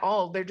 Like at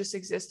all. They're just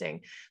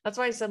existing. That's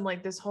why I said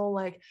like this whole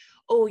like,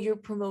 oh, you're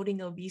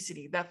promoting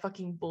obesity, that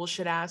fucking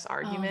bullshit ass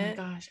argument.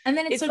 Oh my gosh. And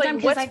then it's so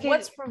like,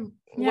 dumb,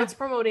 what's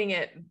promoting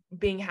it?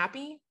 Being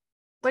happy?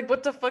 Like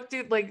what the fuck,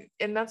 dude? Like,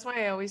 and that's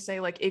why I always say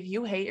like, if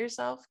you hate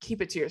yourself,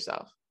 keep it to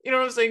yourself. You know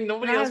what I'm saying?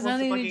 Nobody else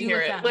wants to fucking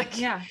hear it. Like,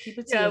 keep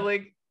it to you.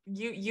 Like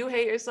you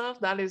hate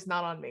yourself, that is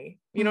not on me.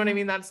 You know what I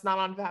mean? That's not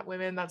on fat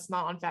women. That's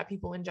not on fat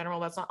people in general.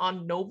 That's not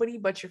on nobody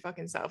but your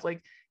fucking self.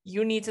 Like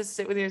you need to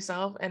sit with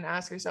yourself and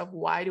ask yourself,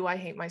 why do I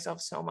hate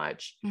myself so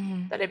much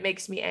that it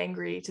makes me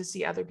angry to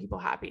see other people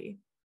happy?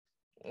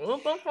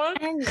 What the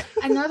fuck? And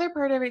another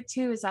part of it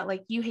too is that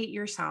like you hate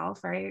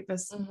yourself, right?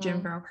 This gym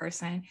girl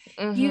person.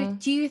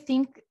 Do you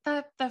think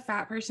that the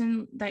fat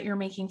person that you're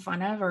making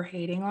fun of or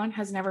hating on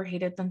has never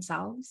hated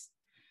themselves?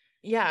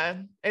 Yeah,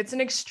 it's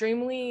an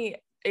extremely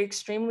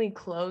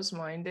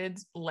close-minded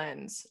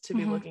lens to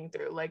be looking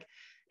through. Like,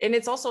 and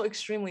it's also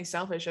extremely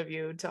selfish of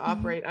you to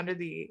operate under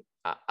the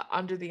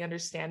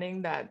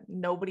understanding that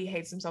nobody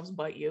hates themselves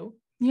but you.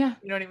 You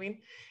know what I mean?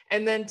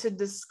 And then to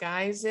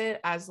disguise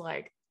it as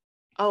like,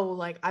 oh,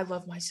 like I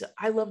loved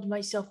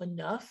myself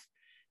enough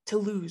to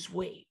lose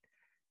weight.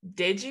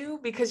 Did you?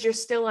 Because you're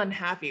still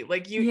unhappy.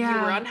 Like you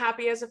were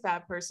unhappy as a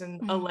fat person,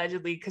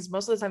 allegedly, because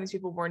most of the time these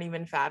people weren't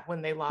even fat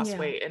when they lost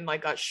weight and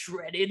like got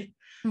shredded.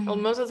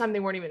 Most of the time they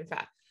weren't even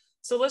fat.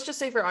 So let's just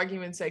say for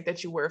argument's sake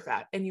that you were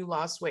fat and you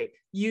lost weight.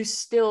 You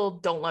still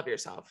don't love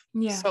yourself.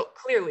 So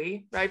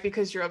clearly, right?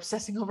 Because you're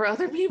obsessing over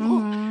other people.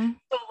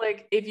 So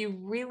like, if you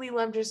really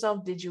loved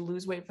yourself, did you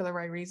lose weight for the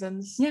right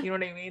reasons? You know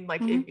what I mean?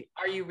 Like,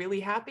 are you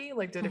really happy?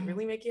 Like, did it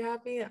really make you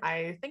happy?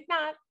 I think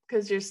not,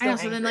 because you're still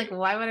angry. So then like,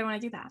 why would I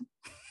want to do that?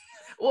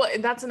 Well,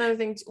 that's another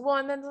thing. Well,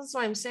 and then that's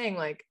why I'm saying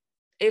like,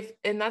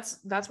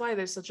 that's why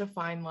there's such a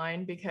fine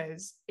line,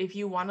 because if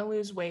you want to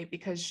lose weight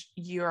because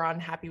you're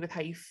unhappy with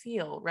how you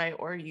feel, right?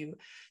 Or you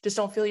just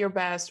don't feel your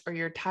best, or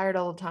you're tired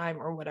all the time,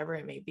 or whatever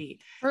it may be.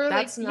 For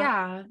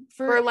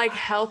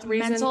health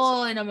reasons,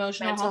 mental and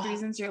emotional health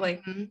reasons, you're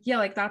like,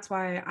 like that's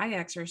why I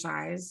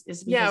exercise,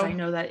 is because I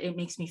know that it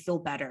makes me feel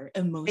better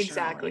emotionally.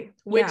 Exactly.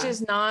 Which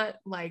is not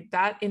like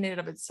that in and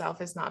of itself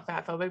is not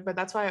fat phobic, but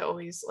that's why I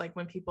always like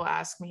when people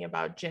ask me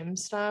about gym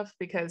stuff,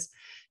 because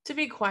to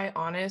be quite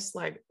honest,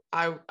 like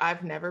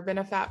I've never been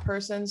a fat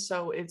person,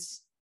 so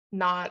it's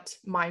not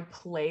my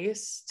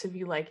place to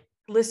be like,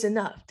 listen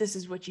up, this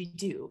is what you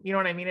do. You know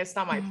what I mean? It's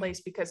not my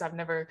place, because I've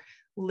never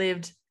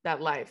lived that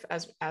life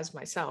as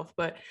myself.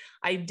 But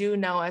I do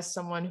know, as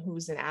someone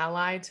who's an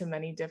ally to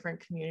many different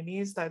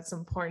communities, that it's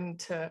important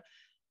to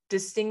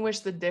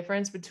distinguish the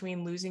difference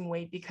between losing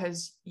weight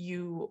because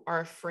you are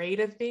afraid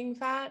of being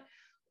fat,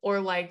 or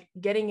like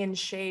getting in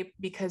shape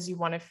because you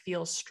want to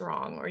feel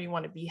strong or you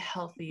want to be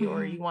healthy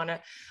or you want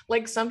to,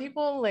 like, some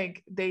people,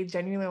 like, they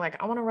genuinely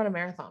like, I want to run a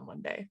marathon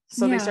one day,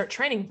 so they start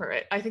training for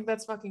it. I think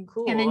that's fucking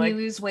cool. And then like, you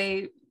lose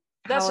weight.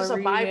 That's just a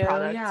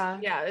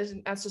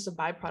byproduct. That's just a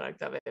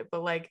byproduct of it.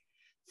 But like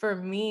for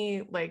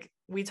me, like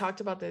we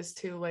talked about this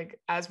too, like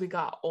as we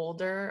got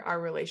older, our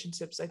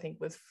relationships, I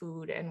think, with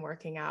food and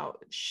working out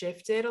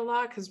shifted a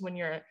lot, because when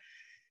you're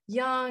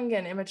young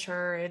and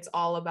immature, it's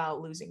all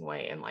about losing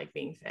weight and like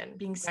being thin,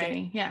 being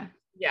skinny. Right?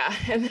 Yeah.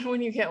 And then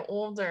when you get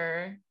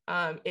older,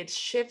 it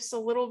shifts a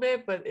little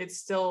bit, but it's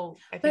still,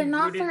 I think, but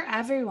not for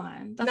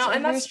everyone.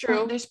 That's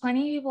true. There's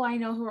plenty of people I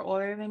know who are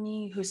older than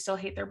me who still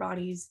hate their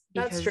bodies.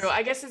 That's true.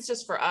 I guess it's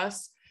just for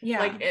us. Yeah.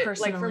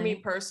 Like for me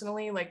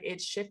personally, like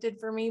it shifted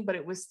for me, but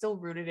it was still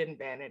rooted in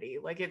vanity.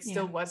 Like it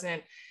still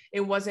wasn't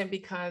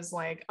because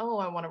like, oh,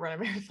 I want to run a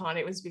marathon.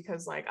 It was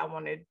because like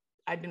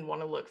I didn't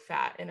want to look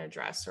fat in a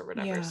dress or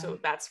whatever. Yeah. So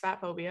that's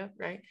fat phobia,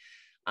 right?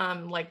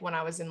 Like when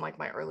I was in like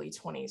my early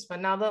 20s,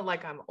 but now that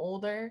like I'm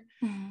older,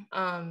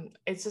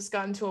 it's just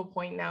gotten to a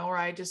point now where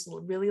I just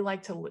really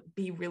like to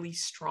be really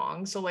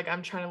strong. So like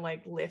I'm trying to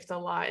like lift a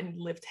lot and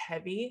lift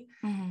heavy,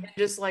 and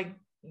just like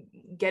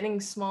getting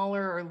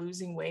smaller or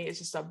losing weight is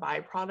just a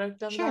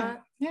byproduct of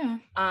that. Yeah.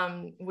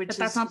 But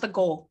that's not the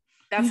goal.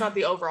 That's not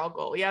the overall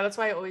goal. Yeah, that's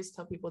why I always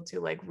tell people to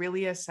like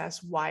really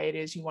assess why it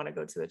is you want to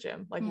go to the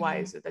gym. Like why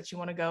is it that you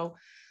want to go?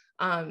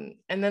 And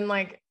then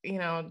like, you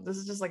know, this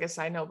is just like a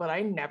side note, but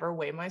I never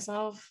weigh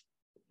myself.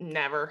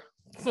 Never.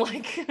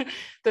 Like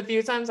the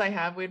few times I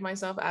have weighed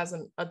myself as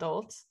an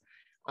adult,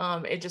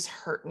 it just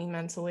hurt me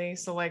mentally.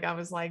 So like I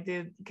was like,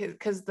 dude,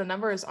 because the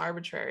number is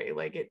arbitrary.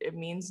 Like it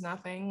means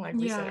nothing. Like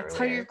we said earlier. It's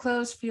how your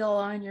clothes feel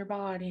on your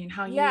body and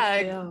how you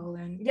feel.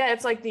 And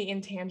it's like the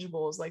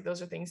intangibles. Like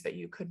those are things that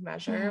you could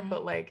measure.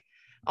 But like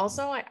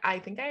also I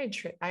think I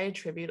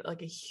attribute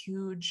like a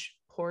huge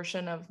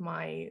portion of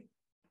my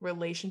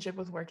relationship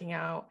with working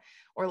out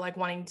or like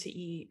wanting to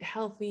eat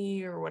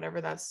healthy or whatever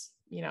that's,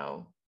 you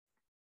know,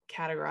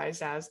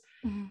 categorized as.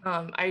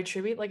 I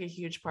attribute like a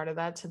huge part of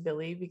that to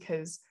Billy,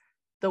 because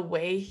the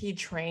way he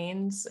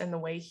trains and the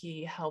way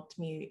he helped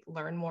me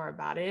learn more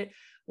about it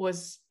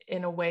was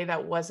in a way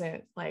that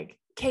wasn't like,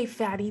 okay,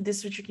 fatty, this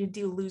is what you're gonna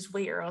do, lose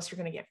weight or else you're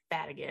gonna get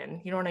fat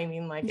again. You know what I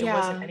mean? Like it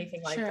wasn't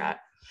anything like that.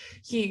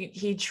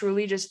 He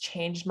truly just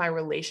changed my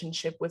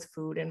relationship with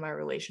food and my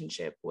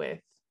relationship with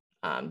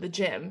the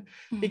gym,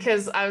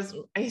 because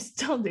I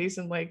still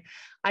Jason, like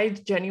I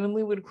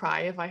genuinely would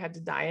cry if I had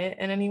to diet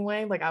in any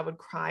way. Like I would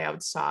cry, I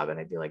would sob, and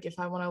I'd be like, if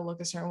I want to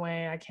look a certain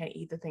way, I can't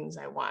eat the things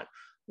I want,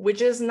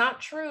 which is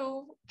not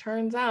true.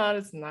 Turns out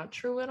it's not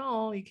true at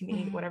all. You can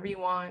eat whatever you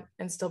want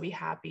and still be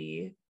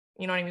happy.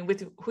 You know what I mean?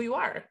 With who you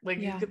are. Like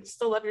you could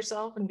still love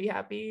yourself and be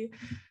happy.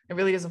 It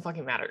really doesn't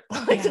fucking matter.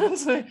 Like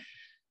that's none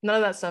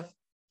of that stuff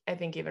I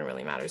think even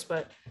really matters.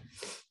 But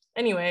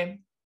anyway.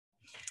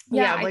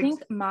 I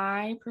think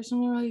my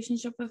personal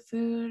relationship with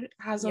food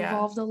has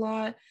evolved a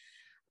lot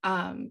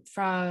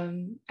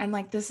from, and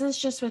like this is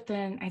just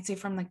within, I'd say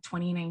from like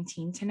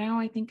 2019 to now.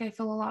 I think I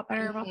feel a lot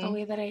better about the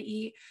way that I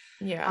eat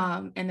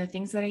and the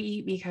things that I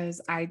eat, because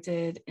I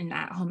did an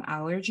at-home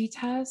allergy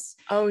test.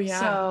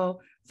 So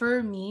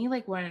for me,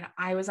 like when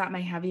I was at my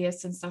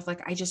heaviest and stuff,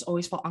 like I just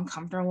always felt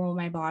uncomfortable with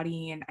my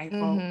body and I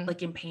felt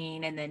like in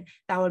pain, and then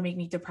that would make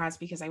me depressed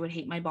because I would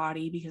hate my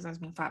body because I was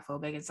being fat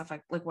phobic and stuff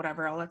like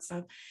whatever, all that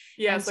stuff.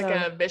 It's like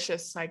a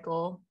vicious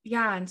cycle.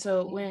 And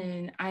so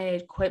when I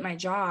had quit my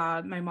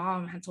job, my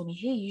mom had told me,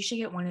 hey, you should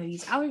get one of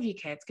these allergy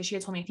kits, because she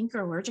had told me, I think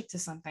you're allergic to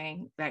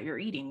something that you're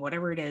eating,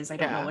 whatever it is. I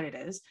don't know what it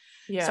is.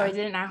 So I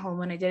did it at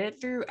home, and I did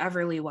it through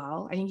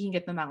Everlywell. I think you can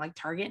get them at like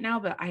Target now,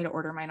 but I had to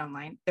order mine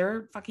online.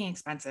 They're fucking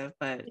expensive,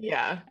 but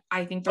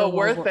I think they're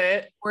worth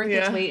it. Worth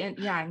its weight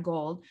in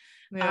gold.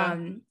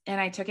 And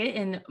I took it,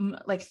 and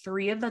like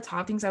 3 of the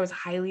top things I was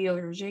highly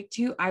allergic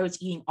to, I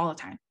was eating all the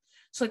time.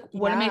 So like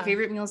one of my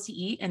favorite meals to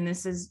eat, and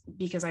this is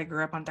because I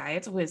grew up on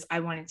diets, was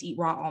I wanted to eat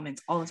raw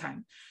almonds all the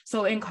time.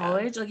 So in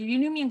college, like if you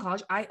knew me in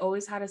college, I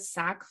always had a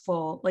sack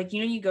full, like,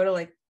 you know, you go to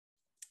like,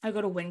 I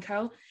go to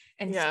Winco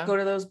and go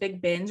to those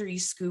big bins where you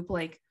scoop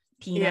like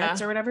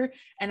peanuts or whatever,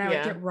 and I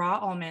would get raw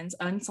almonds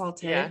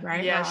unsalted,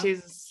 right? Raw. She's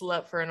a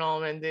slut for an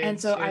almond, dude.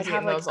 And so I'd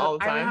have like I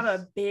would have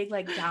a big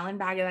like gallon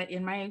bag of that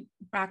in my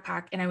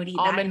backpack, and I would eat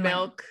almond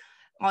milk.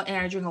 And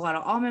I drink a lot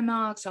of almond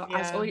milk. So I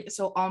was always,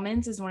 so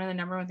almonds is one of the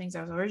number one things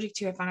I was allergic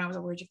to. I found I was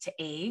allergic to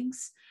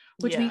eggs,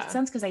 which makes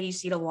sense because I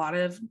used to eat a lot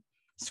of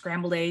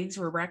scrambled eggs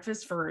for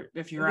breakfast for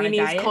if you're on a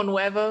diet. Con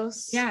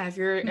huevos. If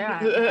you're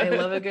I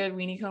love a good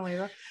weenie con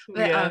huevo.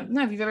 But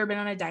no, if you've ever been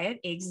on a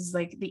diet, eggs is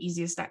like the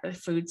easiest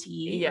food to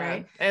eat,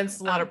 right? And it's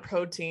a lot of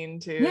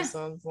protein too.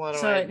 So it's a lot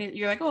of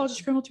you're like, oh, I'll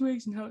just scramble 2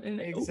 eggs and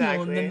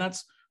oatmeal, and then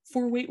that's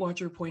 4 Weight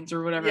Watcher points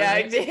or whatever.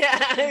 Right?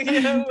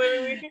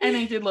 And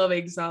I did love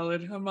egg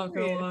salad, I'm not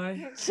gonna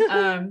lie.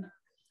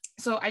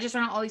 So I just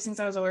found out all these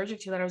things I was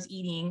allergic to that I was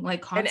eating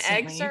like constantly.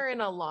 And eggs are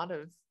in a lot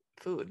of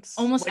foods.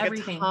 Almost like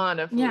everything. A ton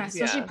of foods. Yeah,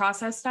 especially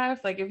processed stuff.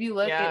 Like if you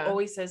look, it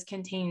always says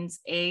contains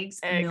eggs,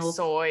 milk,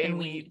 soy, and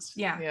wheat.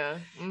 Yeah.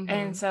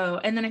 And so,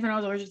 and then I found I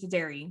was allergic to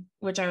dairy,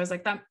 which I was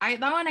like, that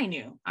one I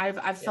knew.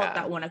 I've felt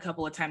that one a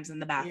couple of times in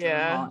the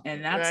bathroom,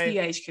 and that's the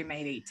ice cream I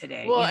ate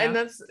today. Well, and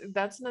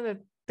that's another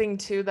thing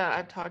too that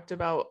I've talked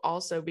about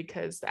also,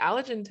 because the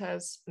allergen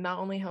test not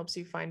only helps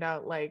you find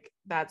out like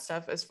that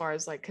stuff as far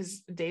as like,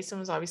 because Dason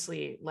was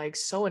obviously like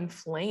so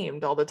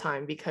inflamed all the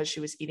time because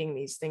she was eating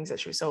these things that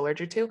she was so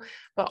allergic to,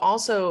 but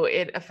also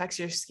it affects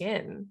your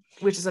skin,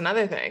 which is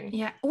another thing.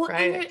 Yeah. Well,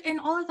 right? and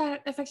all of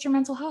that affects your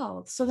mental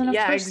health. So then of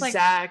course,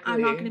 exactly. Like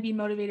I'm not going to be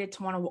motivated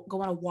to want to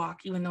go on a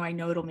walk, even though I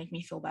know it'll make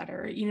me feel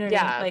better. You know what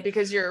I mean? Like,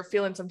 because you're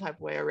feeling some type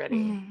of way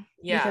already.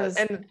 Because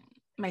and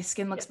my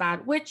skin looks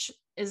bad, which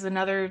is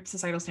another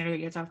societal standard that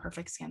you have to have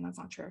perfect skin. That's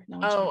not true. No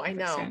one I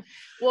know. Skin.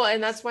 Well,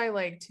 and that's why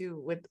like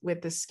too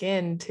with the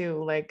skin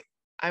too, like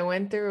I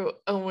went through,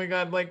 oh my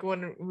God, like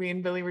when me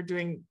and Billy were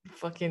doing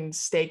fucking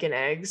steak and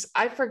eggs,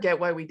 I forget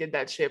why we did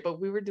that shit,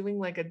 but we were doing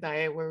like a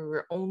diet where we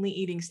were only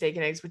eating steak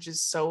and eggs, which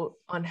is so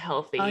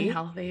unhealthy.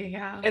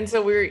 Yeah. And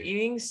so we were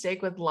eating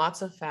steak with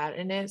lots of fat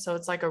in it. So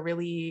it's like a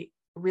really,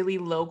 really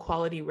low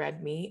quality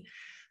red meat.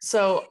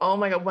 So, oh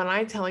my God, when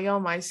I tell y'all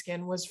my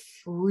skin was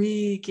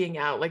freaking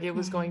out, like it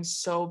was going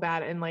so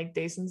bad. And like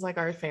Dason's like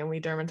our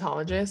family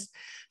dermatologist.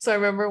 So I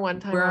remember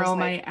one time where are all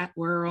my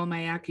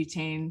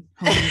Accutane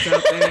homies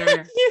out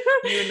there?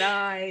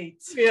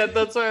 Unite. Yeah,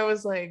 that's why I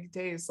was like,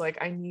 Dace, like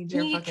I need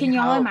your fucking Can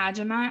y'all help.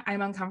 imagine that?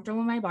 I'm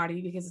uncomfortable with my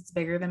body because it's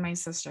bigger than my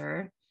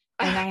sister.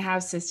 And I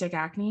have cystic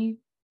acne.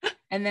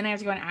 And then I have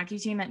to go on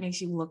Accutane that makes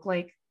you look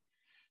like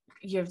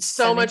you have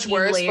so much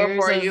worse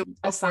before you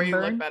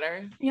look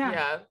better.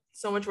 Yeah.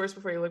 So much worse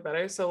before you look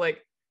better. So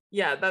like,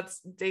 yeah, that's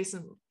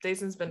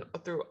Dason's been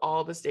through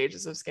all the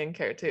stages of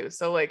skincare too.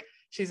 So like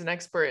she's an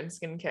expert in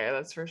skincare,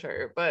 that's for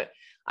sure. But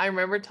I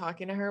remember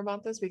talking to her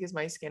about this because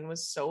my skin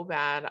was so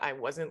bad. I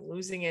wasn't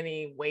losing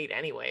any weight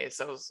anyway.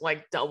 So it was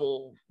like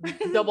double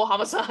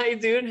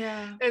homicide, dude.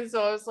 Yeah. And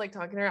so I was like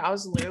talking to her. I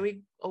was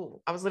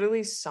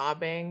literally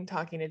sobbing,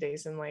 talking to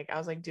Dason. Like I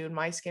was like, dude,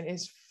 my skin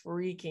is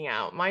freaking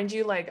out. Mind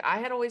you, like I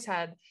had always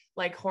had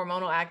like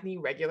hormonal acne,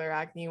 regular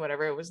acne,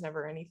 whatever. It was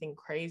never anything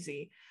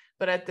crazy.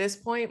 But at this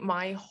point,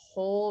 my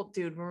whole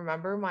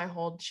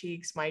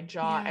cheeks, my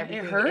jaw,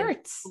 everything, it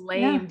hurts.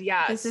 Inflamed.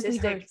 Yeah.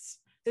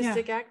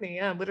 Cystic acne.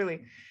 Yeah,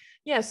 literally.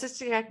 Yeah,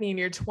 cystic acne in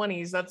your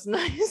 20s. That's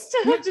nice to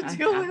have to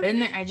deal with. Been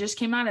there. I just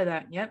came out of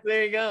that. Yep.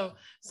 There you go.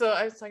 So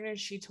I was talking to her.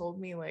 She told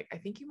me like, I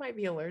think you might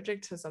be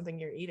allergic to something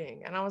you're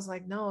eating. And I was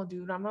like, no,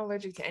 dude, I'm not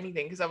allergic to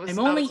anything. Because I'm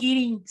only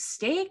eating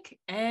steak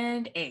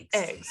and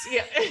eggs.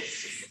 Yeah.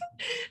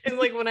 And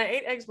like when I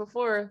ate eggs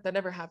before, that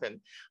never happened.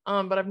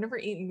 But I've never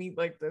eaten meat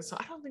like this. So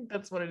I don't think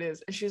that's what it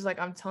is. And she's like,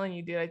 I'm telling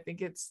you, dude, I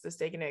think it's the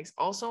steak and eggs.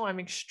 Also, I'm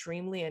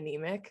extremely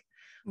anemic.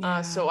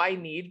 So I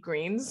need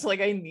greens, like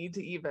I need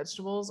to eat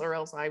vegetables or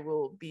else I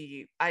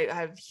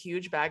have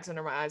huge bags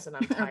under my eyes and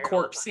I'm tired. A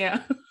corpse.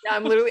 Yeah, I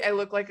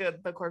look like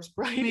the corpse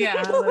bride. Yeah.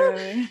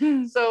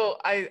 Literally. So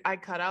I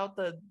cut out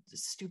the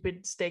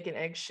stupid steak and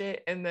egg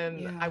shit and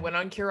then I went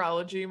on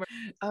Curology.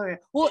 Okay.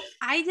 Well,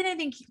 I didn't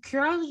think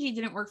Curology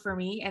didn't work for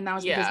me, and that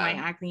was because my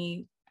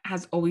acne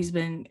has always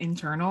been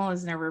internal,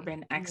 has never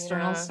been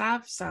external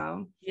stuff.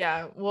 So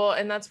well,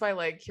 and that's why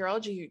like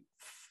Curology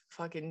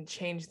fucking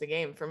changed the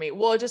game for me.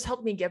 Well, it just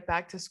helped me get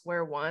back to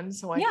square one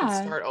so I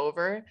could start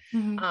over.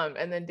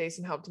 And then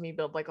Dason helped me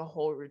build like a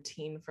whole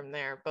routine from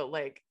there. But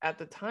like at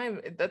the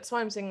time, that's why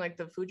I'm saying like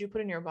the food you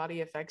put in your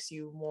body affects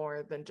you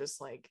more than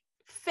just like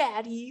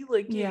fatty,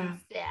 like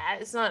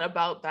fat. It's not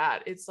about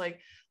that. It's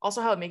like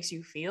also how it makes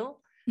you feel.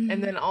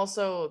 And then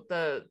also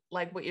the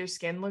like what your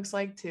skin looks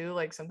like too,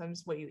 like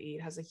sometimes what you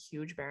eat has a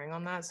huge bearing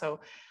on that. So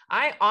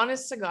I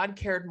honest to God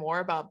cared more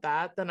about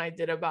that than I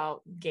did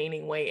about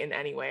gaining weight in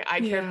any way.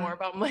 I cared more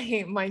about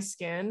my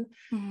skin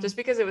just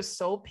because it was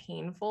so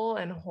painful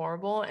and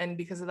horrible, and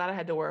because of that I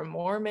had to wear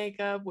more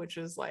makeup, which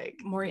was like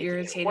more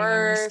irritating on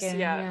your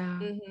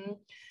skin.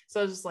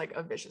 So it's just like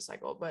a vicious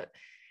cycle. But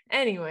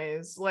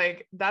anyways,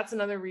 like that's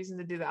another reason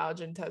to do the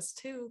allergen test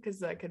too, because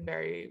that could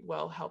very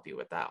well help you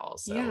with that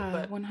also.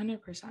 But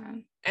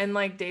 100%. And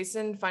like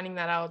Dason finding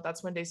that out,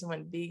 that's when Dason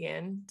went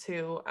vegan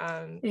too,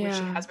 which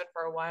she has been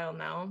for a while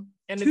now,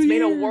 and it's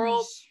made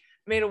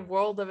a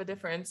world of a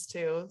difference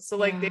too. So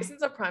like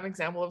Dason's a prime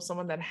example of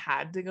someone that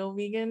had to go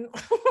vegan.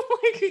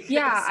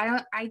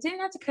 I didn't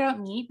have to cut out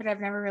meat, but I've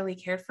never really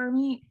cared for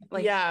meat. So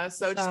it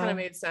just kind of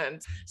made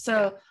sense.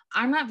 So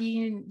I'm not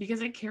vegan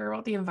because I care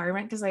about the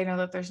environment, because I know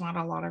that there's not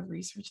a lot of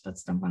research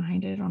that's done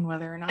behind it on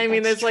whether or not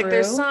there's true. Like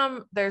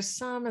there's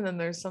some and then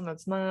there's some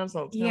that's not.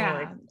 So it's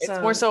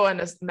it's more so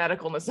a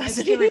medical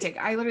necessity.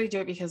 I literally do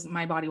it because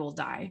my body will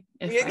die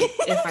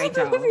if I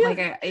don't.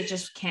 Like I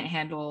just can't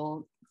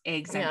handle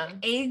eggs,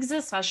 and eggs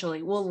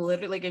especially will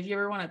literally, like if you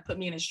ever want to put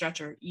me in a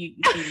stretcher, you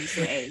feed me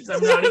some eggs.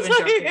 I'm not even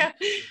joking.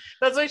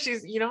 That's why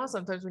she's, you know how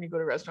sometimes when you go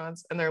to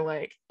restaurants and they're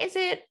like, is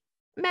it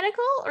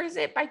medical or is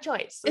it by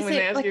choice? And when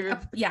they ask you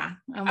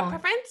a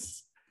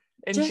preference,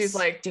 and she's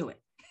like, do it.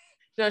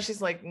 No,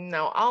 she's like,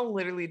 no, I'll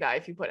literally die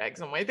if you put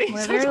eggs on my face.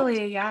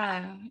 Literally,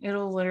 yeah.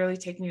 It'll literally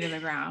take me to the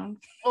ground.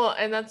 Well,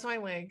 and that's why,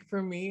 like,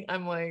 for me,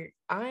 I'm like,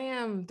 I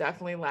am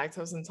definitely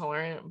lactose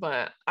intolerant,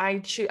 but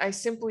I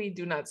simply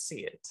do not see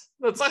it.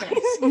 That's why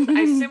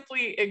I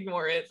simply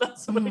ignore it.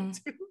 That's what I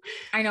do.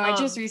 I know. I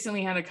just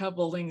recently had a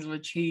couple things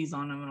with cheese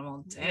on them, and I'm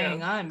like, dang,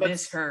 yeah, I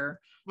miss her.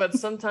 But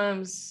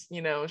sometimes,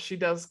 you know, she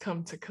does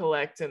come to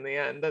collect in the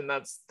end, and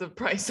that's the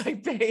price I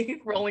pay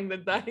rolling the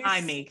dice.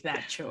 I make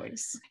that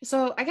choice.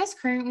 So I guess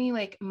currently,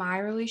 like, my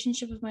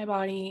relationship with my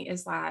body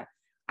is that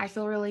I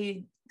feel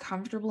really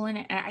comfortable in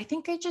it. And I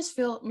think I just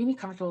feel, maybe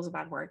comfortable is a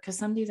bad word because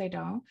some days I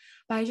don't,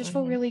 but I just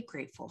feel really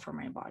grateful for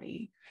my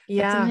body.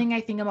 Yeah. That's something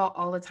I think about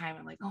all the time.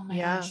 I'm like, oh my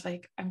gosh,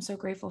 like, I'm so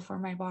grateful for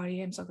my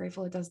body. I'm so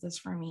grateful it does this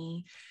for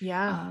me.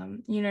 Yeah.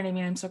 You know what I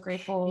mean? I'm so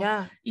grateful.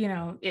 Yeah. You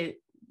know,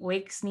 it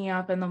wakes me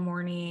up in the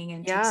morning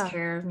and takes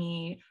care of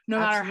me. No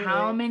matter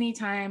how many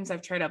times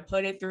I've tried to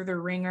put it through the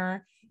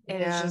ringer,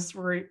 it is just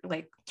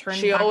like turned.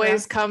 She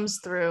always comes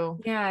through.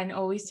 Yeah, and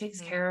always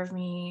takes care of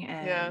me.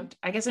 And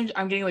I guess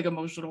I'm getting like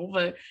emotional,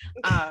 but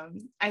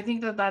I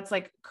think that that's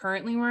like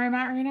currently where I'm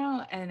at right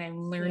now, and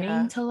I'm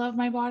learning to love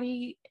my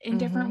body in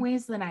different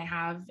ways than I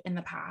have in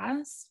the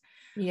past.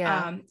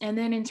 Yeah. And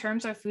then in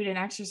terms of food and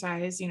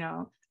exercise, you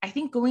know, I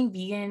think going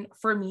vegan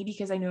for me,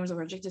 because I knew I was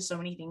allergic to so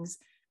many things,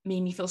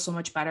 made me feel so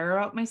much better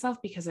about myself,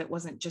 because it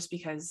wasn't just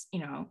because, you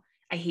know,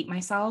 I hate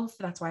myself.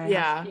 That's why I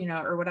have, you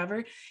know, or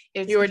whatever.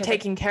 You were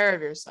taking care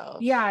of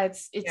yourself. Yeah.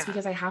 It's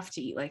because I have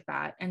to eat like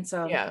that. And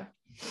so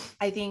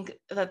I think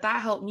that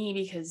helped me,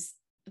 because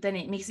then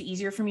it makes it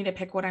easier for me to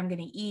pick what I'm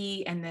going to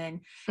eat. And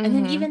then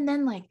even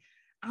then, like,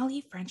 I'll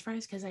eat French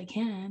fries because I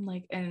can,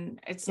 like, and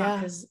it's not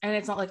because, and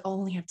it's not like I'll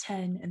only have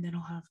 10 and then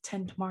I'll have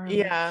 10 tomorrow.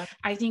 Yeah. Like,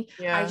 I think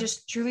I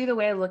just truly, the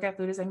way I look at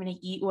food is I'm going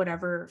to eat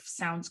whatever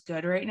sounds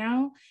good right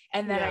now.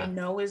 And that I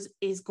know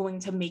is going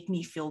to make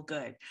me feel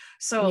good.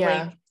 So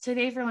like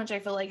today for lunch, I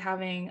feel like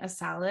having a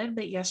salad,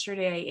 but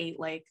yesterday I ate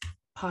like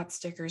pot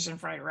stickers and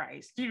fried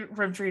rice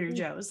from Trader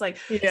Joe's. Like,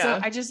 so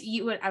I just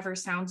eat whatever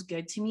sounds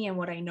good to me and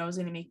what I know is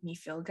going to make me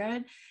feel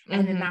good.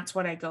 And then that's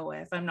what I go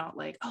with. I'm not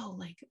like, oh,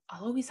 like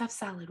I'll always have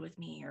salad with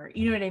me, or,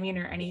 you know what I mean?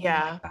 Or anything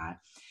like that.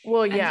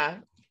 Well,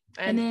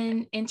 and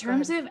then in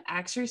terms of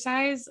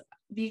exercise,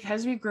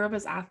 because we grew up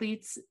as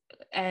athletes,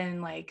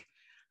 and like,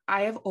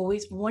 I have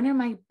always, one of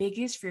my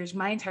biggest fears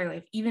my entire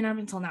life, even up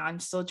until now, I'm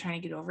still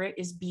trying to get over it,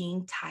 is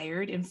being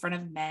tired in front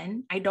of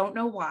men. I don't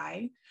know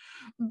why,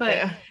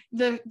 but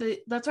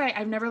that's why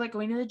I've never like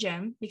going to the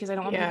gym, because I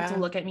don't want people to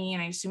look at me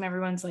and I assume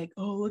everyone's like,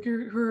 oh, look at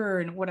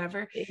her and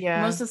whatever.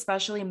 Most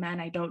especially men.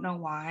 I don't know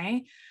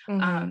why,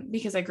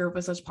 because I grew up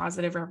with such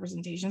positive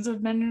representations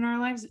of men in our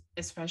lives,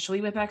 especially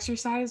with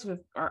exercise,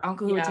 with our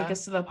uncle who would take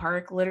us to the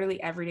park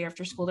literally every day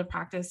after school to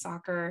practice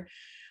soccer.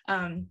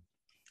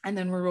 And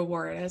then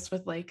reward us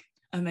with like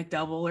a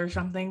McDouble or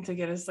something to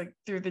get us like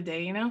through the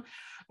day, you know?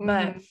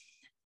 But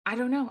I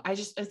don't know.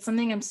 It's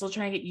something I'm still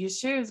trying to get used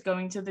to, is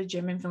going to the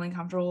gym and feeling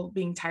comfortable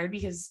being tired,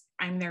 because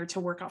I'm there to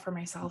work out for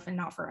myself and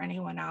not for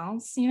anyone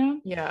else, you know?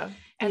 Yeah.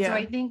 And so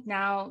I think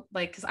now,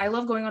 like, cause I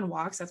love going on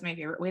walks. That's my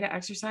favorite way to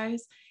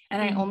exercise.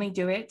 And I only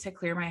do it to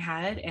clear my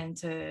head and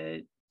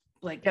to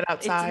like get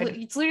outside.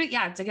 It's literally,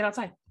 to get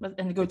outside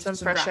and to go to some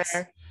fresh grass.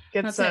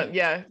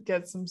 air,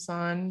 get some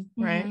sun.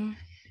 Right.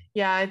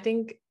 Yeah. I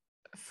think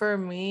for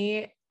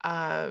me,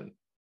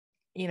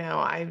 you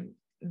know,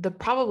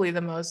 probably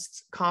the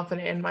most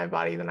confident in my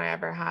body than I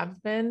ever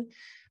have been.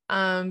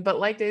 But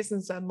like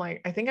Jason said,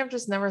 like, I think I've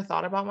just never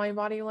thought about my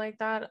body like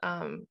that,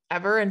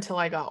 ever until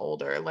I got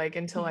older, like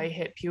until I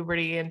hit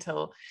puberty,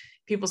 until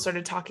people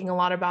started talking a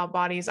lot about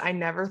bodies. I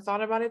never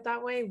thought about it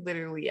that way,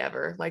 literally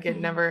ever. Like it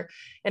never,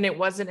 and it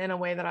wasn't in a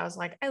way that I was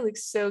like, I look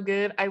so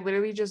good. I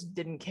literally just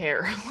didn't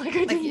care.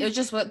 It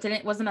just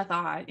wasn't a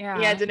thought.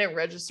 It didn't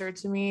register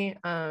to me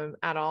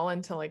at all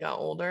until I got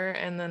older.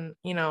 And then,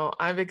 you know,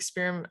 I've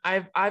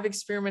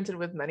experimented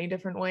with many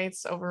different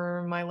weights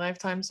over my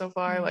lifetime so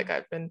far. Like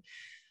I've been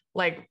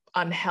like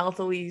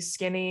unhealthily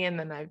skinny, and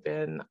then I've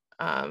been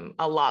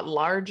a lot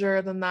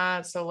larger than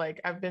that. So like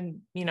I've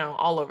been, you know,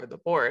 all over the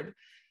board.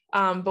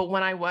 But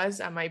when I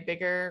was at my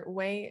bigger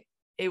weight,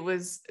 it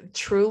was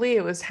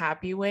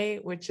happy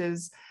weight, which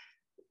is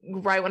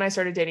right when I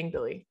started dating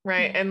Billy.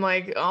 Right. And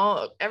like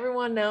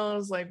everyone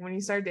knows, like when you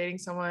start dating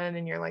someone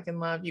and you're like in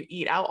love, you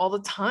eat out all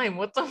the time.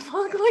 What the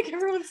fuck? Like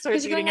everyone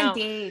starts eating out.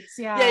 Dates.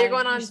 Yeah. You're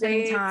going on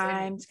dates,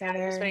 spending time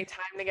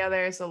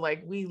together. So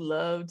like we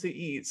love to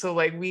eat. So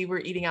like we were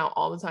eating out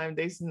all the time.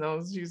 Jason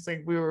knows. She's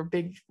like, we're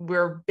big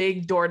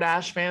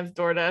DoorDash fans.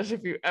 DoorDash,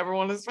 if you ever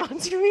want to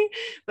sponsor me,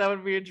 that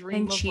would be a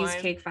dream. And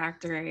Cheesecake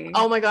Factory.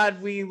 Oh my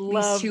God, we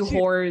love these two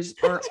whores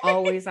are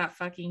always at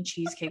fucking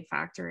Cheesecake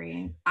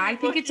Factory. I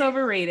think it's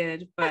overrated,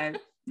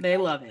 but they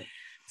love it.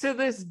 To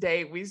this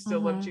day, we still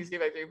love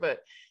Cheesecake Factory. But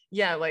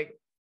yeah, like,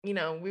 you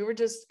know, we were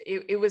just,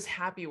 it was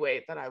happy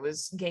weight that I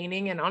was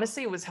gaining. And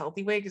honestly, it was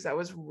healthy weight, because I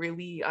was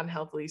really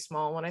unhealthily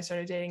small when I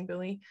started dating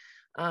Billy.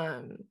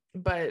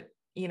 But,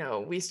 you know,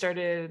 we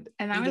started.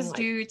 And that was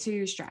due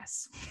to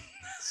stress.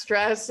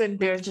 stress and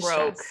being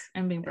broke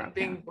and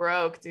being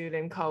broke, dude,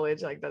 in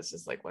college. Like that's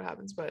just like what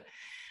happens. But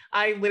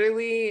I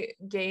literally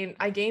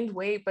gained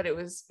weight, but it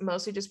was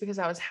mostly just because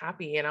I was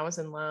happy and I was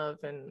in love,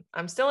 and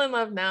I'm still in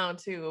love now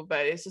too,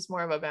 but it's just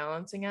more of a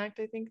balancing act,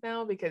 I think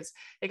now, because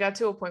it got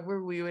to a point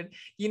where we would,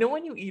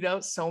 when you eat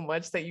out so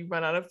much that you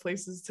run out of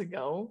places to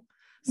go.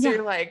 So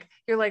you're like,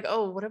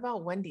 oh, what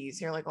about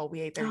Wendy's? You're like, oh,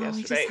 we ate there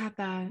yesterday. I just had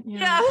that.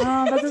 Yeah.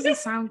 Oh, that doesn't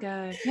sound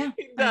good. Yeah.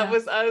 That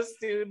was us,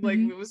 dude. Like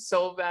it was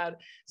so bad.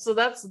 So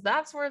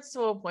that's where it's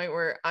to a point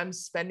where I'm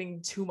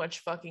spending too much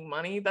fucking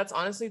money. That's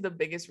honestly the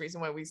biggest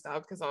reason why we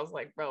stopped. Cause I was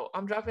like, bro,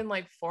 I'm dropping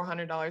like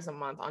 $400 a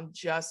month on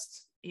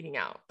just eating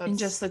out. And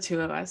just the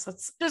two of us.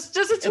 That's just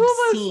the two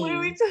obscene.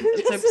 of us.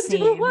 It's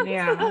obscene.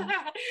 Yeah.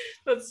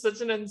 That's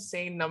such an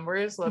insane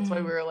number. So that's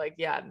why we were like,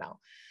 yeah, no.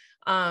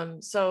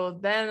 So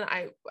then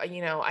I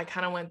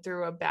kind of went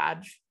through a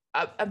bad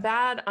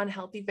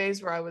unhealthy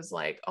phase where I was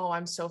like, oh,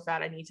 I'm so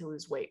fat, I need to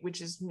lose weight,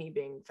 which is me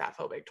being fat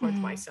phobic towards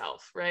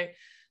myself, right?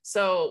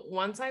 So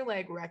once I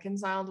like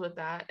reconciled with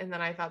that, and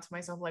then I thought to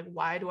myself, like,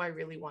 why do I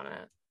really want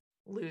to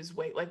lose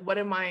weight? Like, what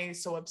am I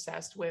so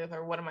obsessed with,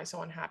 or what am I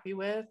so unhappy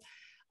with?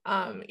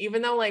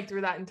 Even though like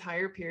through that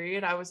entire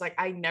period, I was like,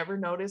 I never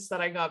noticed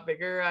that I got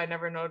bigger. I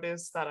never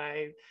noticed that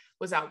I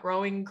was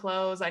outgrowing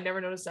clothes. I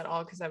never noticed at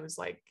all, because I was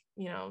like,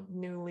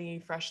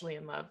 freshly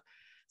in love.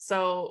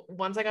 So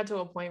once I got to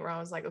a point where I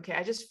was like, okay,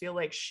 I just feel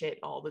like shit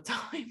all the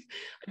time.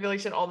 I feel like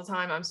shit all the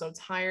time. I'm so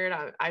tired.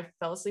 I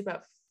fell asleep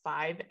at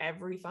 5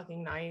 every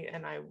fucking night,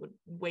 and I would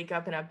wake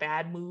up in a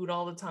bad mood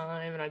all the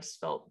time, and I just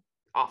felt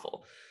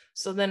awful.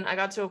 So then I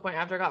got to a point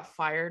after I got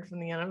fired from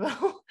the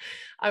NFL,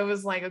 I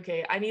was like,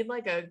 okay, I need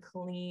like a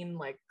clean,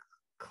 like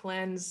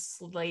cleanse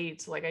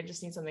slate. Like I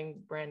just need something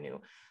brand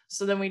new.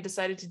 So then we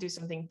decided to do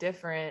something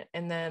different.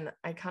 And then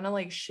I kind of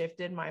like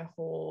shifted my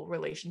whole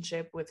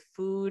relationship with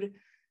food.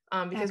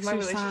 Because my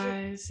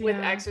relationship with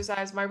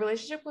exercise, my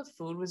relationship with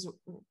food was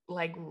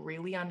like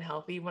really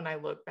unhealthy when I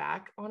look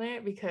back on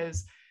it,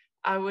 because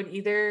I would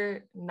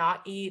either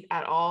not eat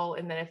at all,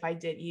 and then if I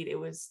did eat, it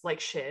was like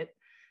shit.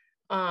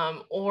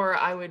 Or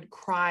I would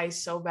cry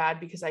so bad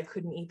because I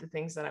couldn't eat the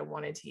things that I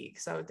wanted to eat.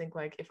 Because I would think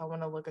like, if I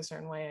want to look a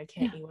certain way, I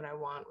can't eat what I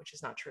want, which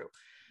is not true.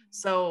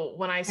 So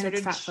when I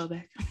started fat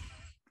phobic.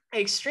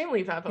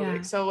 Extremely fat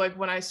phobic. So like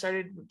when I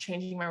started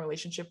changing my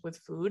relationship with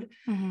food,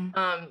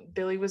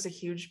 Billy was a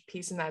huge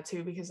piece in that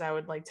too, because I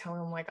would like tell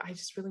him like, I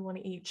just really want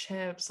to eat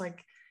chips.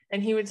 Like,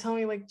 and he would tell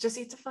me like, just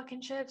eat the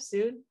fucking chips,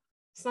 dude.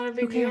 It's not a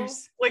big deal.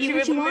 Like, eat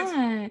what you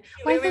want.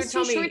 Life is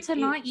too short to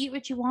not eat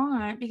what you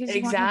want, because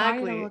you want your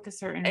body to look a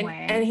certain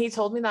way. And he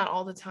told me that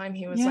all the time.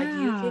 He was like,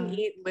 you can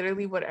eat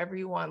literally whatever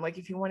you want. Like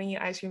if you want to eat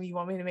ice cream, you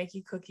want me to make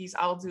you cookies,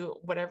 I'll do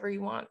whatever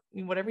you want,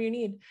 whatever you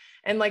need.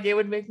 And like it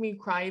would make me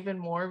cry even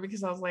more,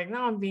 because I was like,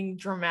 no, I'm being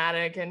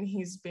dramatic, and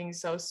he's being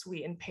so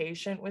sweet and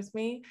patient with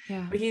me.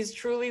 But he's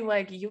truly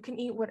like, you can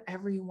eat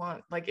whatever you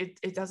want. Like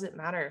it doesn't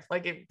matter.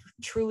 Like it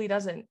truly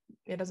doesn't.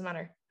 It doesn't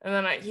matter. And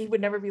then he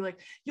would never be like,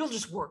 you'll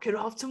just work it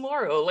off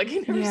tomorrow. Like he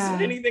never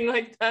said anything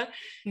like that.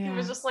 He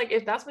was just like,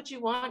 if that's what you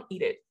want,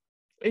 eat it.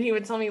 And he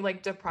would tell me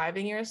like,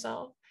 depriving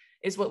yourself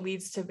is what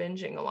leads to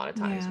binging a lot of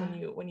times.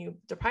 When you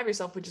deprive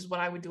yourself, which is what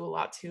I would do a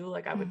lot too.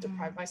 Like I would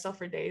deprive myself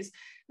for days,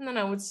 and then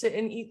I would sit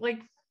and eat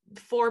like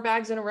 4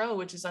 bags in a row,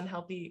 which is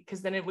unhealthy,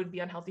 because then it would be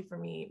unhealthy for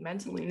me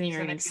mentally. And then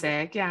you're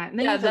sick. And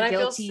then I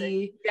feel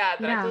sick. I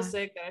feel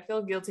sick, then I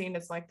feel guilty, and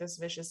it's like this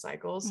vicious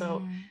cycle.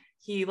 So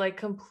he like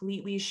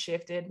completely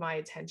shifted my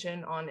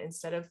attention on,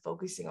 instead of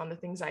focusing on the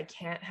things I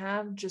can't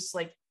have, just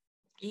like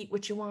eat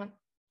what you want,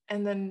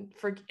 and then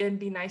and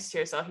be nice to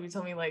yourself. He would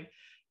tell me like,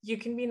 you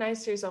can be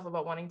nice to yourself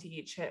about wanting to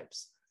eat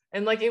chips.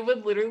 And like, it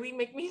would literally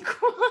make me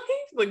cry.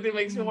 Like it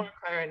makes me want to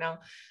cry right now,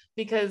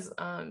 because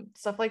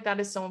stuff like that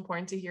is so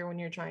important to hear when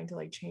you're trying to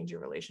like change your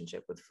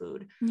relationship with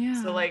food.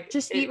 So like,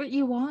 just eat what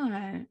you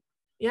want.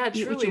 Eat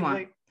truly what you want.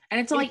 Like,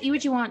 and it's like, eat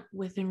what you want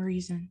within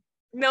reason.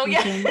 No,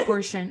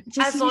 portion.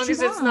 Just as long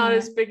as it's not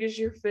as big as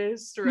your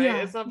fist,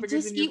 right? It's not bigger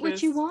just than your eat what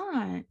fist. you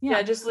want.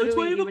 Just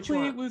literally eat what you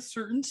want. With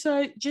certain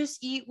size,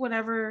 just eat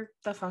whatever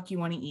the fuck you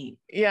want to eat.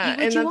 Eat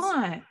what you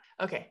want.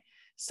 Okay,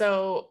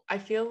 so I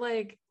feel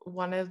like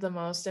one of the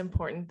most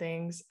important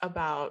things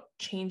about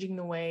changing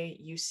the way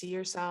you see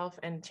yourself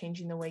and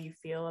changing the way you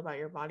feel about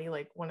your body,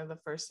 like one of the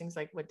first things,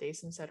 like what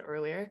Dason said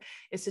earlier,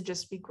 is to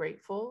just be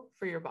grateful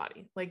for your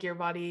body. Like your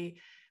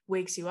body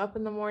wakes you up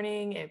in the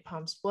morning, it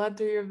pumps blood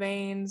through your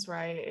veins,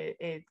 right?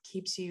 It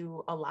keeps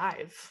you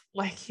alive,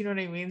 like, you know what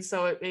I mean?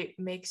 So it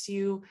makes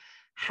you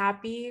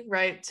happy,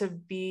 right? To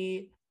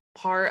be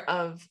part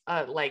of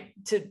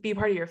to be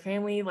part of your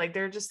family. Like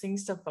there are just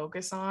things to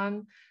focus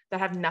on that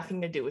have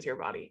nothing to do with your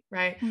body,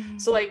 right?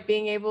 So like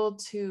being able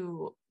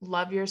to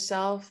love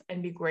yourself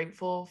and be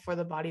grateful for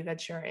the body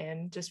that you're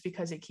in, just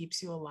because it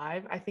keeps you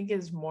alive, I think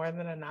is more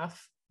than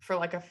enough for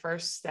like a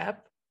first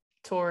step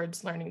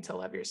towards learning to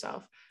love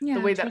yourself the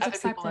way that other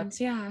people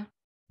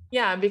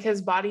love.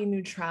 Because body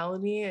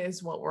neutrality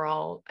is what we're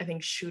all, I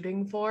think,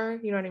 shooting for.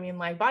 You know what I mean?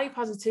 Like body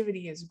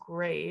positivity is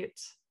great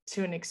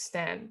to an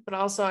extent, but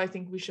also I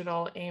think we should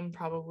all aim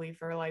probably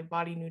for like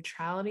body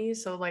neutrality.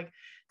 So like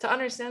to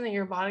understand that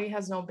your body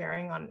has no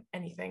bearing on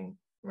anything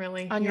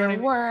really, on your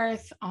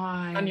worth,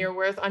 on your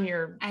worth, on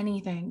your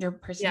anything, your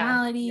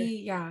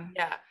personality. Yeah.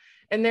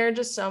 And there are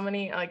just so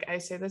many, like I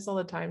say this all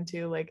the time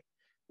too, like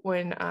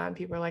when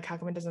people are like, how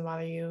come it doesn't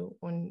bother you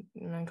when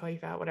men call you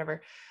fat,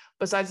 whatever,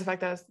 besides the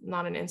fact that it's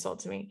not an insult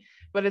to me,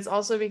 but it's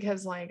also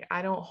because like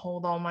I don't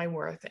hold all my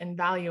worth and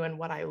value in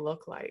what I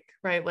look like,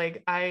 right?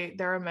 Like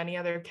there are many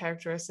other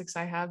characteristics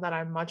I have that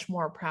I'm much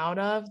more proud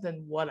of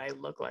than what I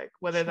look like,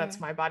 whether that's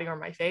my body or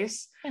my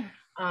face.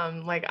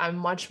 Like I'm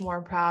much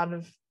more proud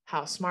of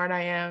how smart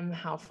I am,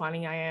 how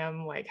funny I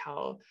am, like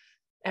how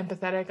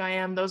empathetic I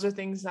am. Those are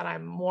things that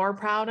I'm more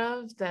proud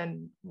of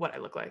than what I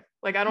look like.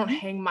 Like I don't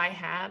hang my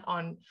hat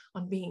on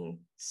being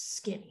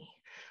skinny,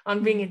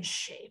 on being in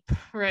shape,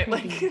 right?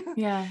 Pretty.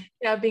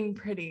 Like being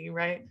pretty,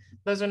 right?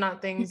 Those are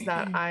not things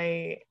that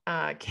I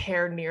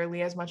care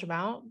nearly as much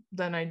about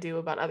than I do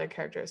about other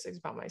characteristics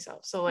about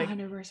myself. So like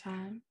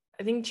 100%.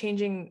 I think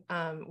changing,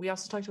 we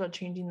also talked about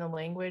changing the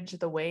language,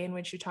 the way in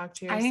which you talk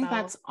to yourself. I think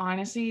that's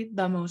honestly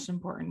the most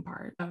important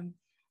part.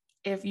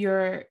 If we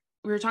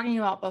were talking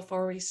about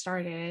before we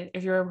started,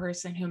 if you're a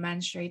person who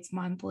menstruates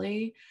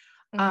monthly,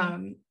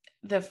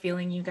 the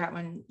feeling you get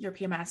when you're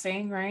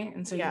PMSing, right?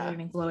 And so you're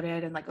getting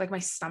bloated and like my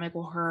stomach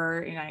will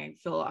hurt and I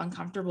feel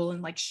uncomfortable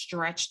and like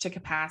stretched to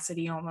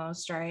capacity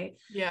almost, right?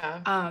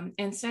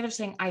 Instead of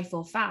saying I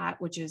feel fat,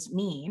 which is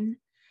mean,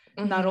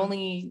 not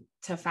only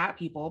to fat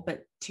people,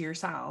 but to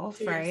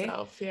yourself, right?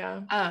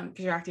 Because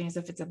you're acting as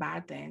if it's a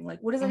bad thing. Like,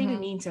 what does that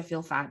even mean to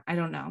feel fat? I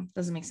don't know.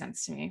 Doesn't make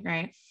sense to me,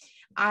 right?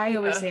 I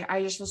always say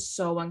I just feel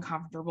so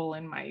uncomfortable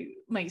and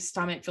my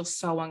stomach feels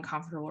so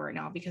uncomfortable right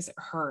now because it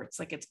hurts.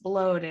 Like it's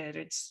bloated.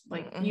 It's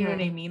like, you know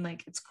what I mean?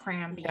 Like it's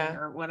crampy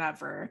or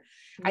whatever.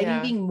 I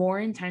think being more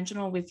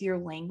intentional with your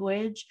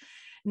language,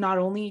 not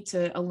only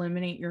to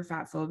eliminate your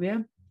fat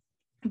phobia,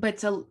 but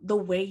to the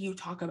way you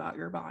talk about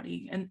your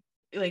body. And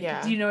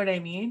like, do you know what I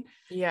mean?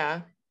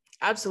 Yeah,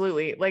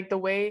 absolutely. Like the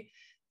way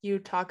you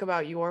talk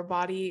about your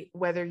body,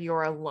 whether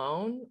you're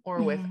alone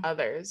or with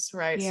others,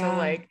 right? So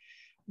like,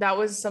 that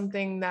was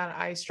something that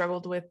I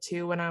struggled with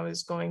too when I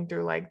was going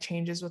through like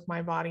changes with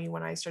my body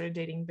when I started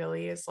dating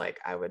Billy. Is like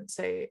I would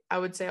say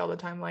all the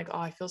time like, oh,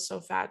 I feel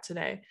so fat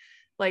today,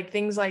 like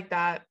things like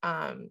that.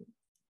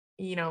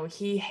 You know,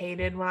 he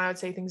hated when I would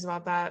say things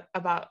about that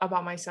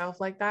about myself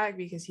like that,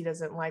 because he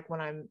doesn't like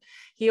when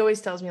he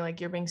always tells me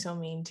like, you're being so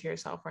mean to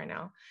yourself right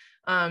now.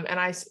 And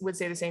I would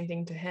say the same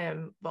thing to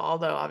him, but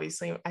although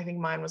obviously I think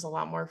mine was a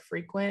lot more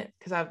frequent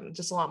because I'm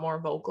just a lot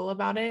more vocal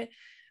about it.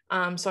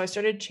 So I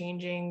started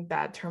changing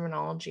that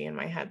terminology in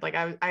my head. Like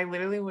I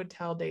literally would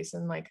tell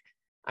Dason, like,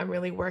 I'm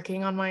really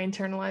working on my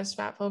internalized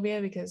fat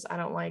phobia because I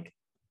don't like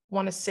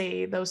want to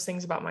say those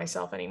things about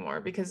myself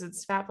anymore because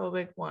it's fat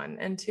phobic, one,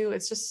 and two,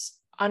 it's just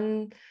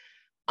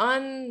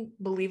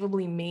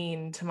unbelievably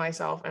mean to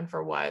myself. And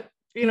for what?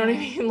 You know what I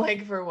mean?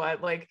 Like for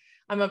what? Like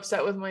I'm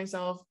upset with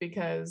myself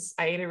because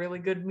I ate a really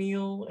good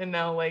meal and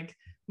now like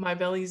my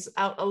belly's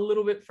out a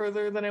little bit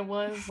further than it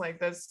was.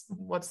 Like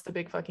what's the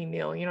big fucking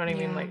deal? You know what I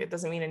mean? Like it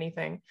doesn't mean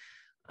anything.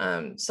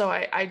 So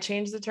I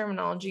changed the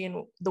terminology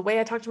and the way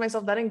I talk to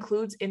myself, that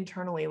includes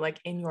internally, like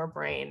in your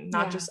brain,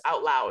 not just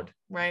out loud,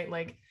 right?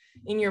 Like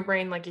in your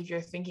brain, like if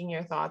you're thinking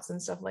your thoughts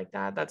and stuff like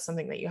that, that's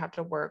something that you have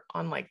to work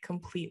on, like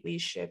completely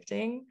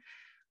shifting,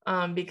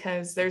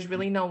 because there's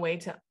really no way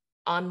to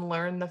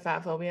unlearn the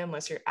fat phobia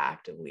unless you're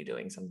actively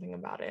doing something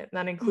about it. And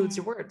that includes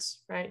your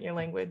words, right? Your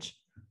language.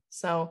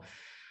 So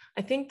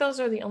I think those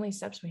are the only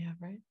steps we have,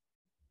 right?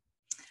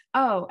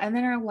 Oh, and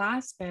then our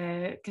last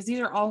bit, because these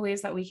are all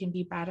ways that we can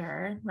be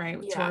better,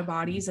 right, to our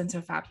bodies and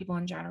to fat people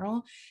in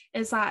general,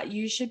 is that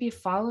you should be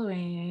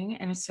following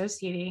and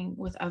associating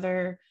with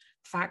other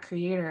fat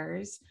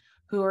creators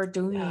who are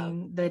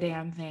doing the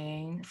damn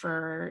thing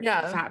for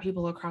fat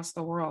people across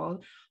the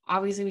world.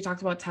 Obviously, we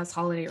talked about Tess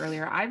Holiday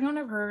earlier. I've known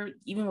of her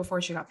even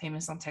before she got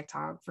famous on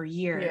TikTok for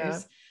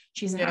years.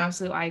 She's an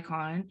absolute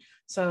icon.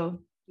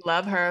 So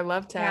love her,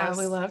 love Tess.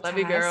 Yeah, we love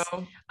you,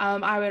 girl.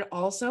 I would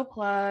also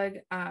plug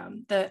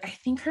I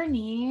think her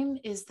name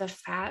is the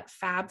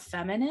Fab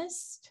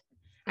Feminist.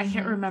 I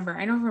can't remember.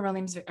 I know her real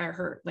name's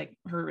her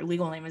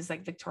legal name is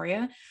like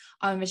Victoria.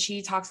 But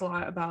she talks a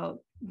lot about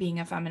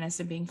being a feminist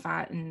and being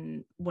fat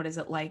and what is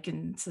it like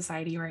in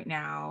society right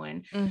now.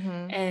 And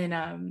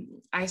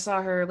I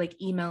saw her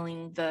like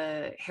emailing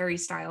the Harry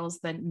Styles,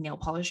 the nail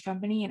polish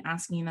company, and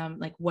asking them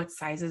like, what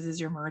sizes is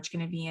your merch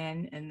going to be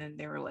in? And then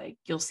they were like,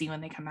 you'll see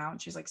when they come out.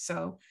 And she's like,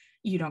 so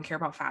you don't care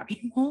about fat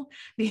people,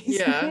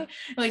 basically.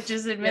 Like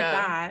just admit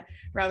that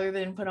rather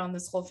than put on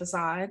this whole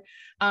facade.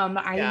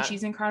 I think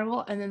she's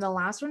incredible. And then the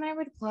last one I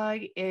would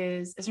plug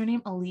is her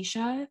name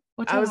Alicia?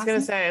 I was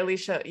gonna say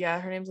Alicia. Yeah,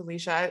 her name's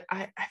Alicia.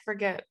 I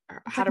forget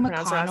how to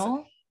pronounce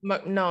her.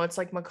 No, it's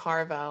like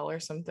McCarvel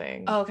or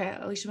something. Oh, okay,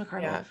 Alicia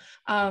McCarvel.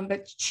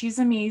 But she's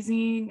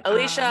amazing.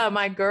 Alicia,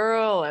 my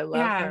girl, I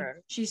love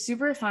her. She's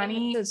super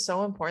funny. It's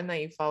so important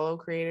that you follow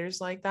creators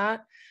like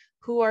that.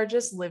 who are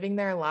just living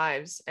their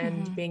lives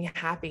and being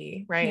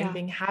happy, right? And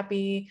being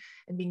happy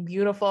and being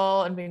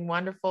beautiful and being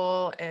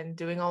wonderful and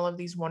doing all of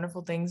these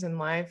wonderful things in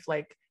life.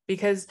 Like,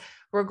 because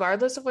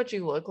regardless of what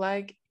you look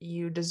like,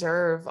 you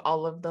deserve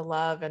all of the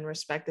love and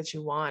respect that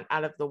you want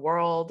out of the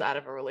world, out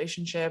of a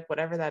relationship,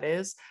 whatever that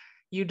is.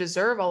 You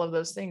deserve all of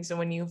those things. And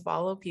when you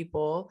follow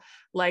people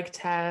like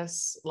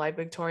Tess, like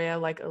Victoria,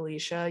 like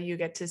Alicia, you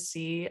get to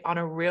see on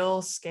a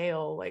real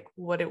scale, like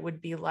what it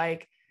would be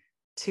like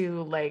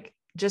to like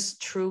just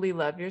truly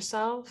love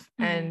yourself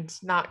and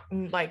not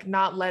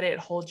let it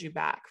hold you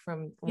back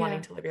from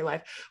wanting to live your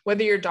life,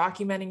 whether you're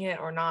documenting it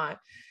or not.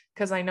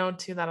 Because I know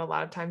too that a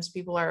lot of times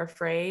people are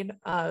afraid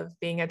of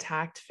being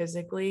attacked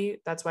physically.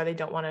 That's why they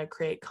don't want to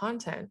create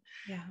content.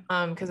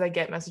 Because I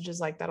get messages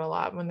like that a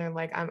lot when they're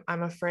like,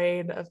 I'm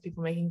afraid of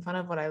people making fun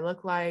of what I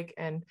look like.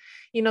 And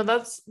you know,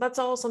 that's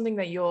all something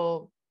that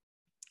you'll,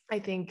 I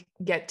think,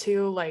 get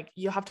to, like,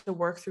 you'll have to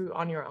work through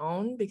on your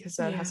own, because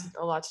that has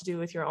a lot to do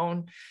with your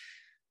own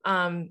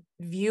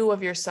view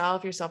of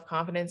yourself, your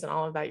self-confidence, and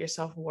all of that, your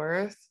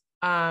self-worth.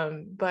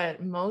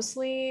 But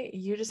mostly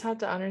you just have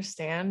to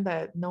understand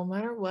that no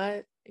matter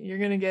what, you're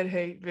gonna get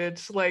hate,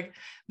 bitch. Like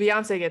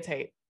Beyonce gets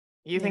hate.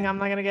 You think I'm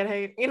not gonna get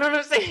hate? You know what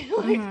I'm saying?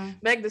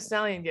 Like Meg Thee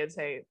Stallion gets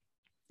hate.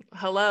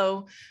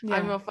 Hello,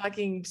 I'm a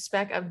fucking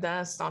speck of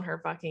dust on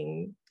her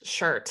fucking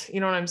shirt. You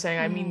know what I'm saying?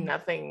 I mean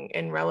nothing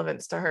in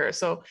relevance to her.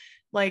 So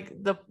like,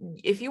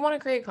 if you want to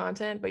create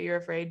content but you're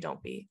afraid,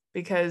 don't be,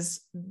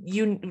 because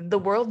the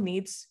world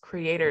needs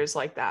creators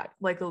like that,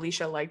 like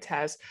Alicia, like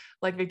Tess,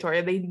 like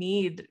Victoria. They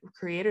need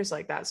creators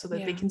like that so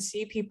that they can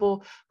see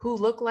people who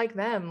look like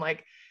them.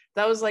 Like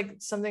that was like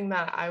something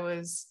that I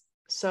was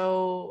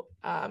so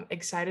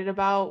excited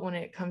about when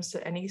it comes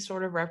to any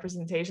sort of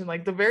representation.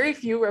 Like the very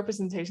few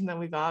representation that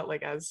we got,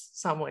 like as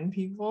Samoan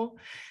people,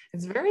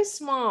 it's very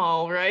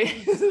small, right?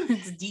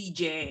 It's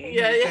DJ.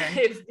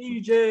 It's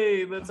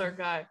DJ, that's our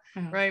guy.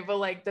 Right? But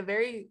like the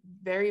very,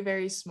 very,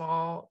 very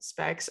small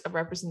specks of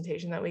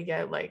representation that we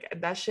get, like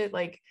that shit,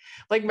 like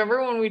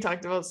remember when we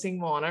talked about seeing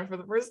Moana for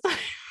the first time?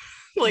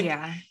 Like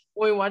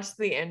when we watched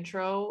the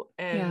intro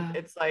and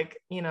it's like,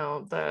 you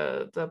know,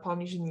 the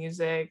Polynesian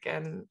music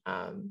and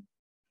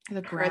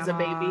the grandma, as a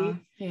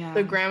baby,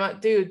 the grandma,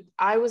 dude,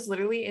 I was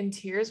literally in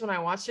tears when I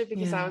watched it,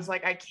 because I was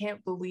like, I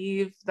can't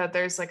believe that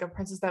there's like a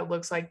princess that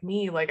looks like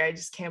me. Like I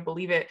just can't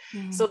believe it.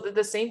 So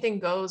the same thing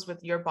goes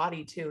with your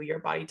body too, your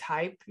body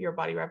type, your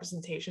body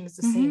representation. It's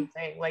the same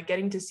thing. Like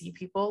getting to see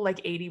people like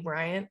Aidy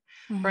Bryant,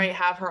 right,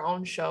 have her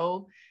own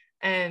show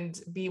and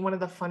be one of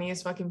the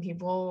funniest fucking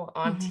people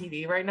on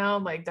TV right now.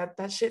 Like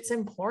that shit's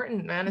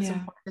important, man. It's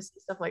important to see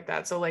stuff like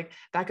that. So like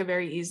that could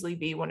very easily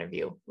be one of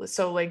you.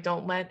 So like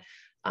don't let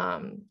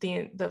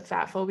the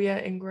fat phobia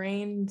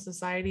ingrained in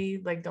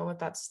society, like don't let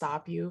that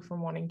stop you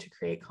from wanting to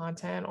create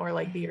content or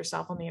like be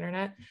yourself on the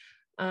internet,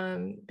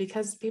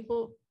 because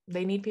people,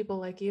 they need people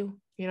like you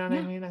know what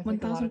I mean? I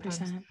think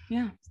 1000%.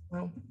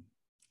 So,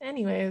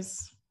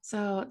 anyways,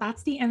 so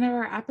that's the end of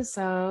our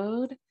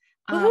episode.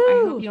 I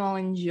hope you all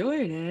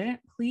enjoyed it.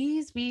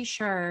 Please be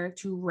sure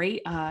to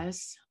rate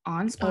us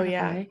on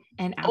Spotify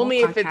and Apple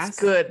only Podcasts. If it's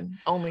good.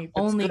 Only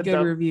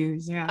good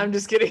reviews. I'm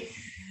just kidding.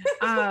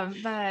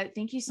 But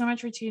thank you so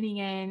much for tuning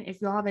in.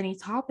 If you all have any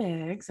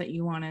topics that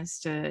you want us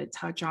to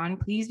touch on,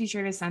 please be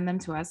sure to send them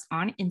to us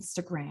on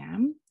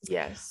Instagram.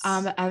 Yes.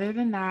 But other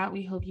than that,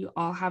 we hope you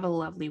all have a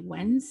lovely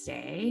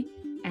Wednesday.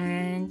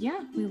 And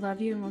we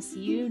love you, and we'll see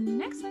you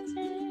next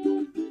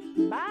Wednesday.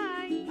 Bye.